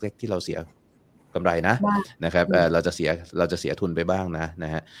คำเล็กๆที่เราเสียกำไรนะครับเราจะเสียทุนไปบ้างน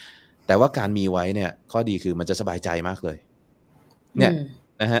ะฮะแต่ว่าการมีไว้เนี่ยข้อดีคือมันจะสบายใจมากเลยเนี่ย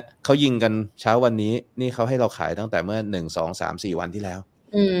นะฮะเขายิงกันเช้าวันนี้นี่เขาให้เราขายตั้งแต่เมื่อ1 2 3 4 วันที่แล้ว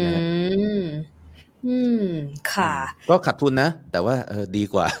นะฮะค่ะก็ขาดทุนนะแต่ว่าดี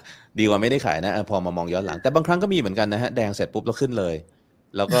กว่าไม่ได้ขายนะพอมามองย้อนหลังแต่บางครั้งก็มีเหมือนกันนะฮะแดงเสร็จปุ๊บแล้วขึ้นเลย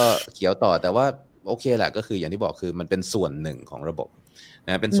แล้วก็เขียวต่อแต่ว่าโอเคแหละก็คืออย่างที่บอกคือมันเป็นส่วนหนึ่งของระบบน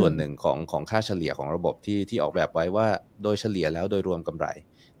ะเป็นส่วนหนึ่งของค่าเฉลี่ยของระบบที่ออกแบบไว้ว่าโดยเฉลี่ยแล้วโดยรวมกำไร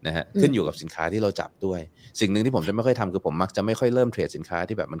นะฮะขึ้นอยู่กับสินค้าที่เราจับด้วยสิ่งหนึ่งที่ผมจะไม่ค่อยทำคือผมมักจะไม่ค่อยเริ่มเทรดสินค้า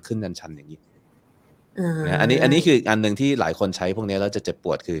ที่แบบมันขึ้นชันๆอย่างนี้นะอันนี้คืออันหนึ่งที่หลายคนใช้พวกนี้แล้วจะเจ็บป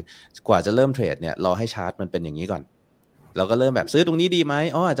วดคือกว่าจะเริ่มเทรดเนี่ยรอให้ชาร์ตมันเป็นอย่างนี้ก่อนเราก็เริ่มแบบซื้อตรงนี้ดีไหม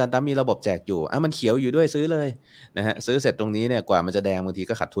อาจารย์ตั้มมีระบบแจกอยู่มันเขียวอยู่ด้วยซื้อเลยนะฮะซื้อเสร็จตรงนี้เนี่ยกว่ามันจะแดงบางที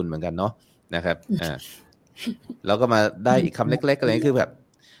ก็ขาดทุนเหมือนกันเนาะนะครับแล้วก็มาได้อีกคำเล็กๆอะไรคือแบบ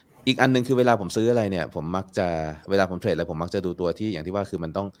อีกอันนึงคือเวลาผมซื้ออะไรเนี่ยผมมักจะเวลาผมเทรดอะไรผมมักจะดูตัวที่อย่างที่ว่าคือมั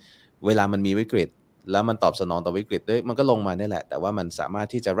นต้องเวลามันมีวิกฤตแล้วมันตอบสนองต่อวิกฤตด้วยมันก็ลงมาได้แหละแต่ว่ามันสามารถ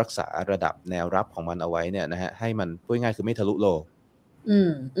ที่จะรักษาระดับแนวรับของมันเอาไว้เนี่ยนะฮะให้มันพูดง่ายคือไม่ทะลุโล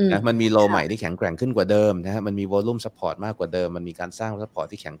นะมันมีโลใหม่ที่แข็งแกร่งขึ้นกว่าเดิมนะฮะมันมีวอลลุ่มซัพพอร์ตมากกว่าเดิมมันมีการสร้างซัพพอร์ต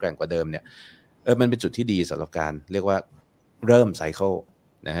ที่แข็งแกร่งกว่าเดิมเนี่ยมันเป็นจุดที่ดีสำหรับการเรียกว่าเริ่มไซเคิล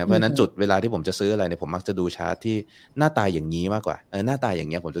นะฮะเพราะฉะนั้นจุดเวลาที่ผมจะซื้ออะไรเนี่ยผมมักจะดูชาร์ตที่หน้าตาอย่างนี้มากกว่าหน้าตาอย่าง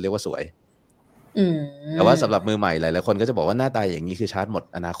เงี้ยผมจะเรียกว่าสวยแต่ว่าสำหรับมือใหม่หลายๆคนก็จะบอกว่าหน้าตาอย่างนี้คือชาร์ตหมด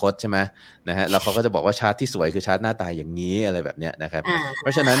อนาคตใช่ไหมนะฮะแล้วเขาก็จะบอกว่าชาร์ตที่สวยคือชาร์ตหน้าตาอย่างนี้อะไรแบบเนี้ยนะครับเพร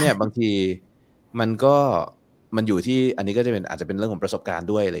าะฉะนั้นเนี่ยบางทีมันอยู่ที่อันนี้ก็จะเป็นอาจจะเป็นเรื่องของประสบการณ์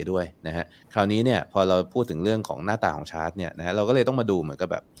ด้วยเลยด้วยนะฮะคราวนี้เนี่ยพอเราพูดถึงเรื่องของหน้าตาของชาร์ตเนี่ยนะฮะเราก็เลยต้องมาดูเหมือนกับ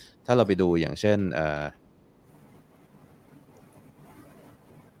แบบถ้าเราไปดูอย่างเช่น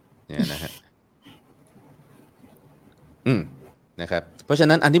เนี่ยนะฮะนะครับเพราะฉะ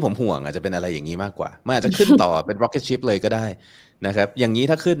นั้นอันที่ผมห่วงอาจจะเป็นอะไรอย่างนี้มากกว่ามันอาจจะขึ้นต่อเป็น rocket ship เลยก็ได้นะครับอย่างนี้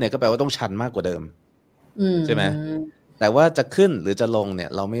ถ้าขึ้นเนี่ยก็แปลว่าต้องชันมากกว่าเดิมใช่ไหมแต่ว่าจะขึ้นหรือจะลงเนี่ย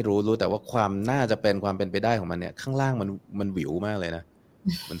เราไม่รู้แต่ว่าความน่าจะเป็นความเป็นไปได้ของมันเนี่ยข้างล่างมันหวิวมากเลยนะ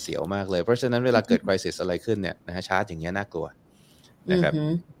มันเสียวมากเลยเพราะฉะนั้นเวลาเกิด crisis อะไรขึ้นเนี่ยนะฮะชาร์ตอย่างเงี้ยน่ากลัวนะครับ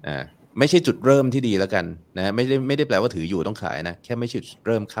ไม่ใช่จุดเริ่มที่ดีแล้วกันนะไม่ได้แปลว่าถืออยู่ต้องขายนะแค่ไม่ใช่จุดเ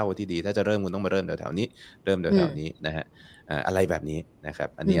ริ่มเข้าที่ดีถ้าจะเริ่มคุณต้องมาเริ่มแถวๆนี้เริ่มแถวๆนี้นะฮะอะไรแบบนี้นะครับ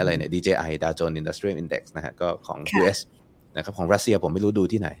อันนี้อะไรเนี่ย DJI Dow Jones Industrial Index นะฮะก็ของ US นะครับของรัสเซียผมไม่รู้ดู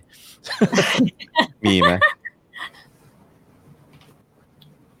ที่ไหน มีไหม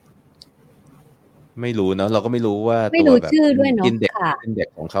ไม่รู้เนาะเราก็ไม่รู้ว่าตัวแบบชื่อด้วยเนาะ index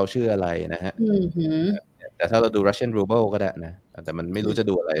ของเขาชื่ออะไรนะฮะแต่ถ้าเราดู Russian Ruble ก็ได้นะแต่มันไม่รู้จะ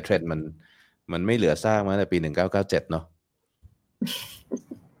ดูอะไรเทรนด์มันไม่เหลือซากมาตั้งแต่ปี1997เนาะ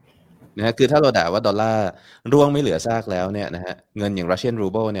นะฮะคือถ้าเราด่าว่าดอลลาร์ร่วงไม่เหลือซากแล้วเนี่ยนะฮะเงินอย่าง Russian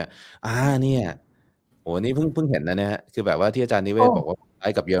Ruble เนี่ยเนี่ยโอ้นี่เพิ่งเห็นนะฮะคือแบบว่าที่อาจารย์นิเวศบอกว่าคล้า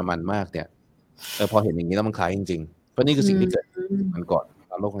ยกับเยอรมันมากเนี่ยพอเห็นอย่างนี้แล้วมันคล้ายจริงๆเพราะนี่คือสิ่งที่เกิดมันก่อนสง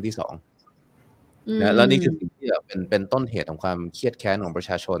ครามโลกครั้งที่2นะแล้วนี่คือสิ่งที่เป็นต้นเหตุของความเครียดแค้นของประ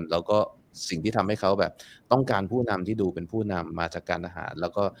ชาชนแล้วก็สิ่งที่ทำให้เขาแบบต้องการผู้นำที่ดูเป็นผู้นำมาจากการทหารแล้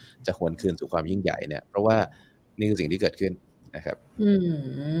วก็จะหวนคืนสู่ความยิ่งใหญ่เนี่ยเพราะว่านี่คือสิ่งที่เกิดขึ้นนะครับ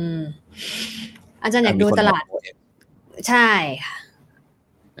อาจารย์อยากดูตลาดใช่ค่ะ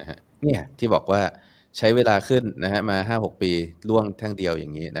นะฮะเนี่ยที่บอกว่าใช้เวลาขึ้นนะฮะมา 5-6 ปีล่วงแท่งเดียวอย่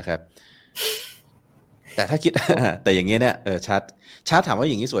างนี้นะครับแต่ถ้าคิด แต่อย่างนี้เนี่ยชาร์ตถามว่า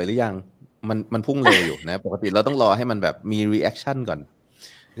อย่างนี้สวยหรือยังมันพุ่งเร็วอยู่นะปกติเราต้องรอให้มันแบบมี reaction ก่อน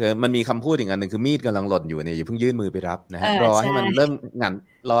มันมีคำพูดอย่างนึงคือมีดกำลังหล่นอยู่เนี่ยอย่าเพิ่งยื่นมือไปรับนะฮะรอให้มันเริ่ม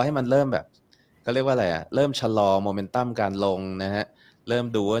รอให้มันเริ่มแบบเขาเรียกว่าอะไรเริ่มชะลอโมเมนตัมการลงนะฮะเริ่ม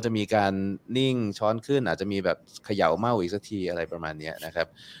ดูว่าจะมีการนิ่งช้อนขึ้นอาจจะมีแบบเขย่าเม้าอีกสักทีอะไรประมาณนี้นะครับ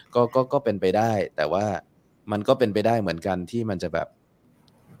ก็เป็นไปได้แต่ว่ามันก็เป็นไปได้เหมือนกันที่มันจะแบบ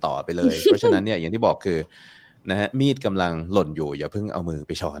ต่อไปเลย เพราะฉะนั้นเนี่ยอย่างที่บอกคือนะฮะมีดกำลังหล่นอยู่อย่าเพิ่งเอามือไ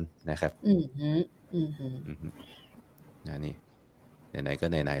ปช้อนนะครับนี่ไหนๆก็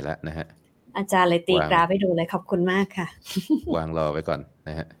ไหนๆแล้วนะฮะ อาจารย์เลยตีกราฟให้ดูเลยขอบคุณมากค่ะวางรอไว้ก่อนน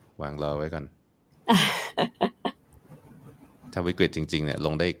ะฮะวางรอไว้ก่อนถ้าวิกฤตจริงๆเนี่ยล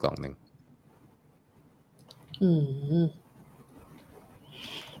งได้อีกกล่องนึง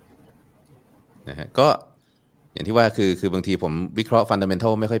นะฮะก็อย่างที่ว่าคือบางทีผมวิเคราะห์ฟันดาเมนทั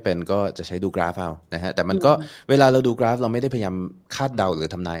ลไม่ค่อยเป็นก็จะใช้ดูกราฟเอานะฮะแต่มันก็เวลาเราดูกราฟเราไม่ได้พยายามคาดเดาหรือ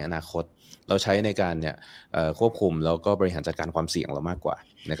ทำนายอนาคตเราใช้ในการเนี่ยควบคุมแล้วก็บริหารจัดการความเสี่ยงเรามากกว่า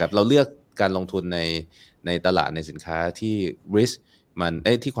นะครับเราเลือกการลงทุนในตลาดในสินค้าที่ risk มัน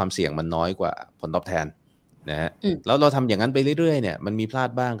ที่ความเสี่ยงมันน้อยกว่าผลตอบแทนนะฮะแล้วเราทำอย่างนั้นไปเรื่อยๆเนี่ยมันมีพลาด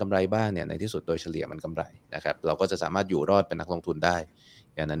บ้างกำไรบ้างเนี่ยในที่สุดโดยเฉลี่ยมันกำไรนะครับเราก็จะสามารถอยู่รอดเป็นนักลงทุนได้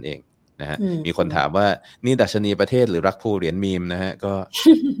แค่นั้นเองนะฮะมีคนถามว่านี่ดัชนีประเทศหรือรักภูเหรียญมีมนะฮะก็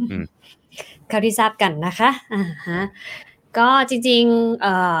เขาที่ทราบกันนะคะก็จริง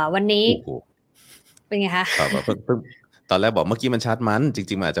ๆวันนี้เป็นไงคะตอนแรกบอกเมื่อกี้มันชัดมันจ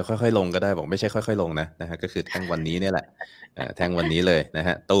ริงๆมันอาจจะค่อยๆลงก็ได้บอกไม่ใช่ค่อยๆลงนะฮะก็คือแท่งวันนี้เนี่ยแหละแท่งวันนี้เลยนะฮ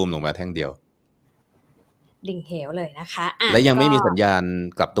ะตูมลงมาแท่งเดียวดิ่งเหวเลยนะคะและยังไม่มีสัญญาณ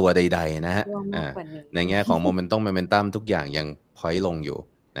กลับตัวใดๆนะฮะในแง่ของโมเมนตัมทุกอย่างยังพอยต์ลงอยู่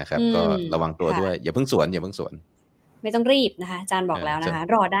นะครับก็ระวังตัวด้วยอย่าเพิ่งสวนไม่ต้องรีบนะคะอาจารย์บอกแล้วนะคะ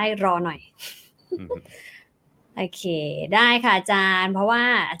รอได้รอหน่อยโอเคได้ค่ะอาจารย์เพราะว่า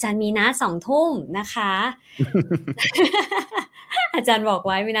อาจารย์มีนัด 20:00 นนะคะ อาจารย์บอกไ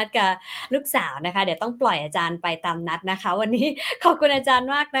ว้มีนัดกับลูกสาวนะคะเดี๋ยวต้องปล่อยอาจารย์ไปตามนัดนะคะวันนี้ขอบคุณอาจารย์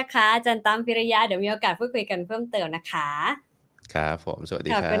มากนะคะอาจารย์ตั้มพิริยะเดี๋ยวมีโอกาสพูดคุยกันเพิ่มเติมนะคะครับผมสวัสดี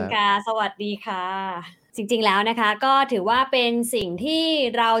ครับขอบคุณค่ะสวัสดีค่ะจริงๆแล้วนะคะก็ถือว่าเป็นสิ่งที่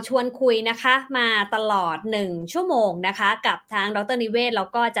เราชวนคุยนะคะมาตลอด1ชั่วโมงนะคะกับทางดร.นิเวศน์แล้ว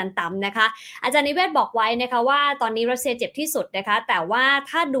ก็อาจารย์ตั้มนะคะอาจารย์นิเวศน์บอกไว้นะคะว่าตอนนี้รัสเซียเจ็บที่สุดนะคะแต่ว่า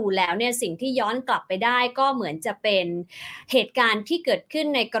ถ้าดูแล้วเนี่ยสิ่งที่ย้อนกลับไปได้ก็เหมือนจะเป็นเหตุการณ์ที่เกิดขึ้น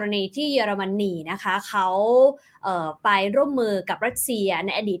ในกรณีที่เยอรมนีนะคะเขาไปร่วมมือกับรัสเซียใน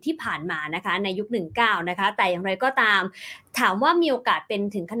อดีตที่ผ่านมานะคะในยุค19นะคะแต่อย่างไรก็ตามถามว่ามีโอกาสเป็น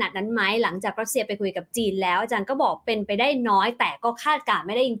ถึงขนาดนั้นไหมหลังจากรัสเซียไปคุยกับจีนแล้วอาจารย์ก็บอกเป็นไปได้น้อยแต่ก็คาดการณ์ไ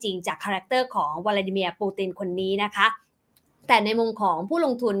ม่ได้จริงๆจากคาแรคเตอร์ของวลาดิเมียร์ปูตินคนนี้นะคะแต่ในมุมของผู้ล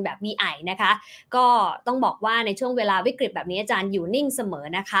งทุนแบบ VI นะคะก็ต้องบอกว่าในช่วงเวลาวิกฤตแบบนี้อาจารย์อยู่นิ่งเสมอ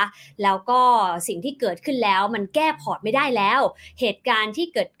นะคะแล้วก็สิ่งที่เกิดขึ้นแล้วมันแก้พอร์ตไม่ได้แล้วเหตุการณ์ที่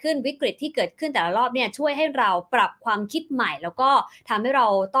เกิดขึ้นวิกฤตที่เกิดขึ้นแต่ละรอบเนี่ยช่วยให้เราปรับความคิดใหม่แล้วก็ทำให้เรา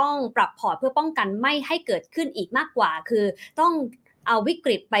ต้องปรับพอร์ตเพื่อป้องกันไม่ให้เกิดขึ้นอีกมากกว่าคือต้องเอาวิก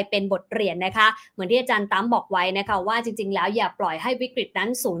ฤตไปเป็นบทเรียนนะคะเหมือนที่อาจารย์ตั้มบอกไว้นะคะว่าจริงๆแล้วอย่าปล่อยให้วิกฤตนั้น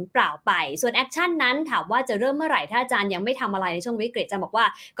สูญเปล่าไปส่วนแอคชั่นนั้นถามว่าจะเริ่มเมื่อไหร่ถ้าอาจารย์ยังไม่ทำอะไรในช่วงวิกฤตอาจารย์บอกว่า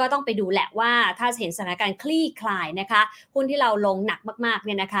ก็ต้องไปดูแหละว่าถ้าเห็นสถานการณ์คลี่คลายนะคะหุ้นที่เราลงหนักมากๆเ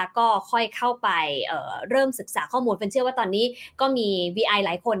นี่ยนะคะก็ค่อยเข้าไปเริ่มศึกษาข้อมูลเป็นเชื่อว่าตอนนี้ก็มี VI ห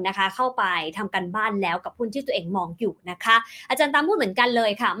ลายคนนะคะเข้าไปทำกันบ้านแล้วกับหุ้นที่ตัวเองมองอยู่นะคะอาจารย์ตั้มพูดเหมือนกันเล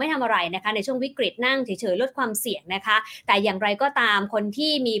ยค่ะไม่ทำอะไรนะคะในช่วงวิกฤตนั่งเฉยๆลดความเสี่ยงนะคะแต่อย่างไรก็ตามคน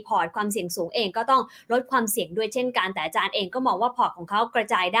ที่มีพอร์ตความเสี่ยงสูงเองก็ต้องลดความเสี่ยงด้วยเช่นกันแต่อาจารย์เองก็มองว่าพอร์ตของเขากระ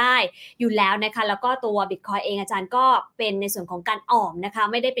จายได้อยู่แล้วนะคะแล้วก็ตัว Bitcoin เองอาจารย์ก็เป็นในส่วนของการออมนะคะ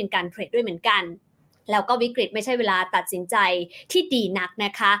ไม่ได้เป็นการเทรดด้วยเหมือนกันแล้วก็วิกฤตไม่ใช่เวลาตัดสินใจที่ดีนักน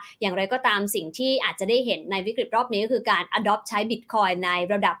ะคะอย่างไรก็ตามสิ่งที่อาจจะได้เห็นในวิกฤตรอบนี้ก็คือการ adopt ใช้ Bitcoin ใน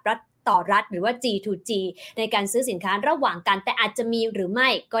ระดับรัฐต่อรัฐหรือว่า G2G ในการซื้อสินค้าระหว่างกันแต่อาจจะมีหรือไม่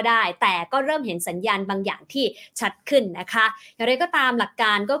ก็ได้แต่ก็เริ่มเห็นสัญญาณบางอย่างที่ชัดขึ้นนะคะอย่างไรก็ตามหลักก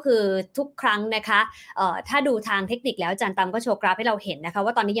ารก็คือทุกครั้งนะคะถ้าดูทางเทคนิคแล้วอาจารย์ตั้มก็โชว์กราฟให้เราเห็นนะคะว่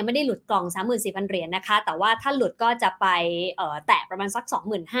าตอนนี้ยังไม่ได้หลุดกล่อง 34,000 เหรียญนะคะแต่ว่าถ้าหลุดก็จะไปแตะประมาณสัก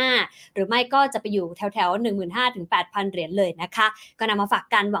 25,000 หรือไม่ก็จะไปอยู่แถวๆ 15,000 ถึง 8,000 เหรียญเลยนะคะก็นำมาฝาก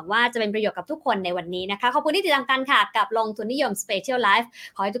กันหวังว่าจะเป็นประโยชน์กับทุกคนในวันนี้นะคะขอบคุณที่ติดตามกันค่ะกับลงทุนนิยม Special Live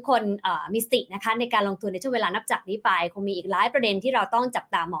ขอให้ทุกคนมีสตินะคะในการลงทุนในช่วงเวลานับจากนี้ไปคงมีอีกหลายประเด็นที่เราต้องจับ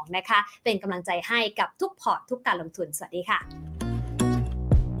ตามองนะคะเป็นกำลังใจให้กับทุกพอร์ตทุกการลงทุนสวัสดีค่ะ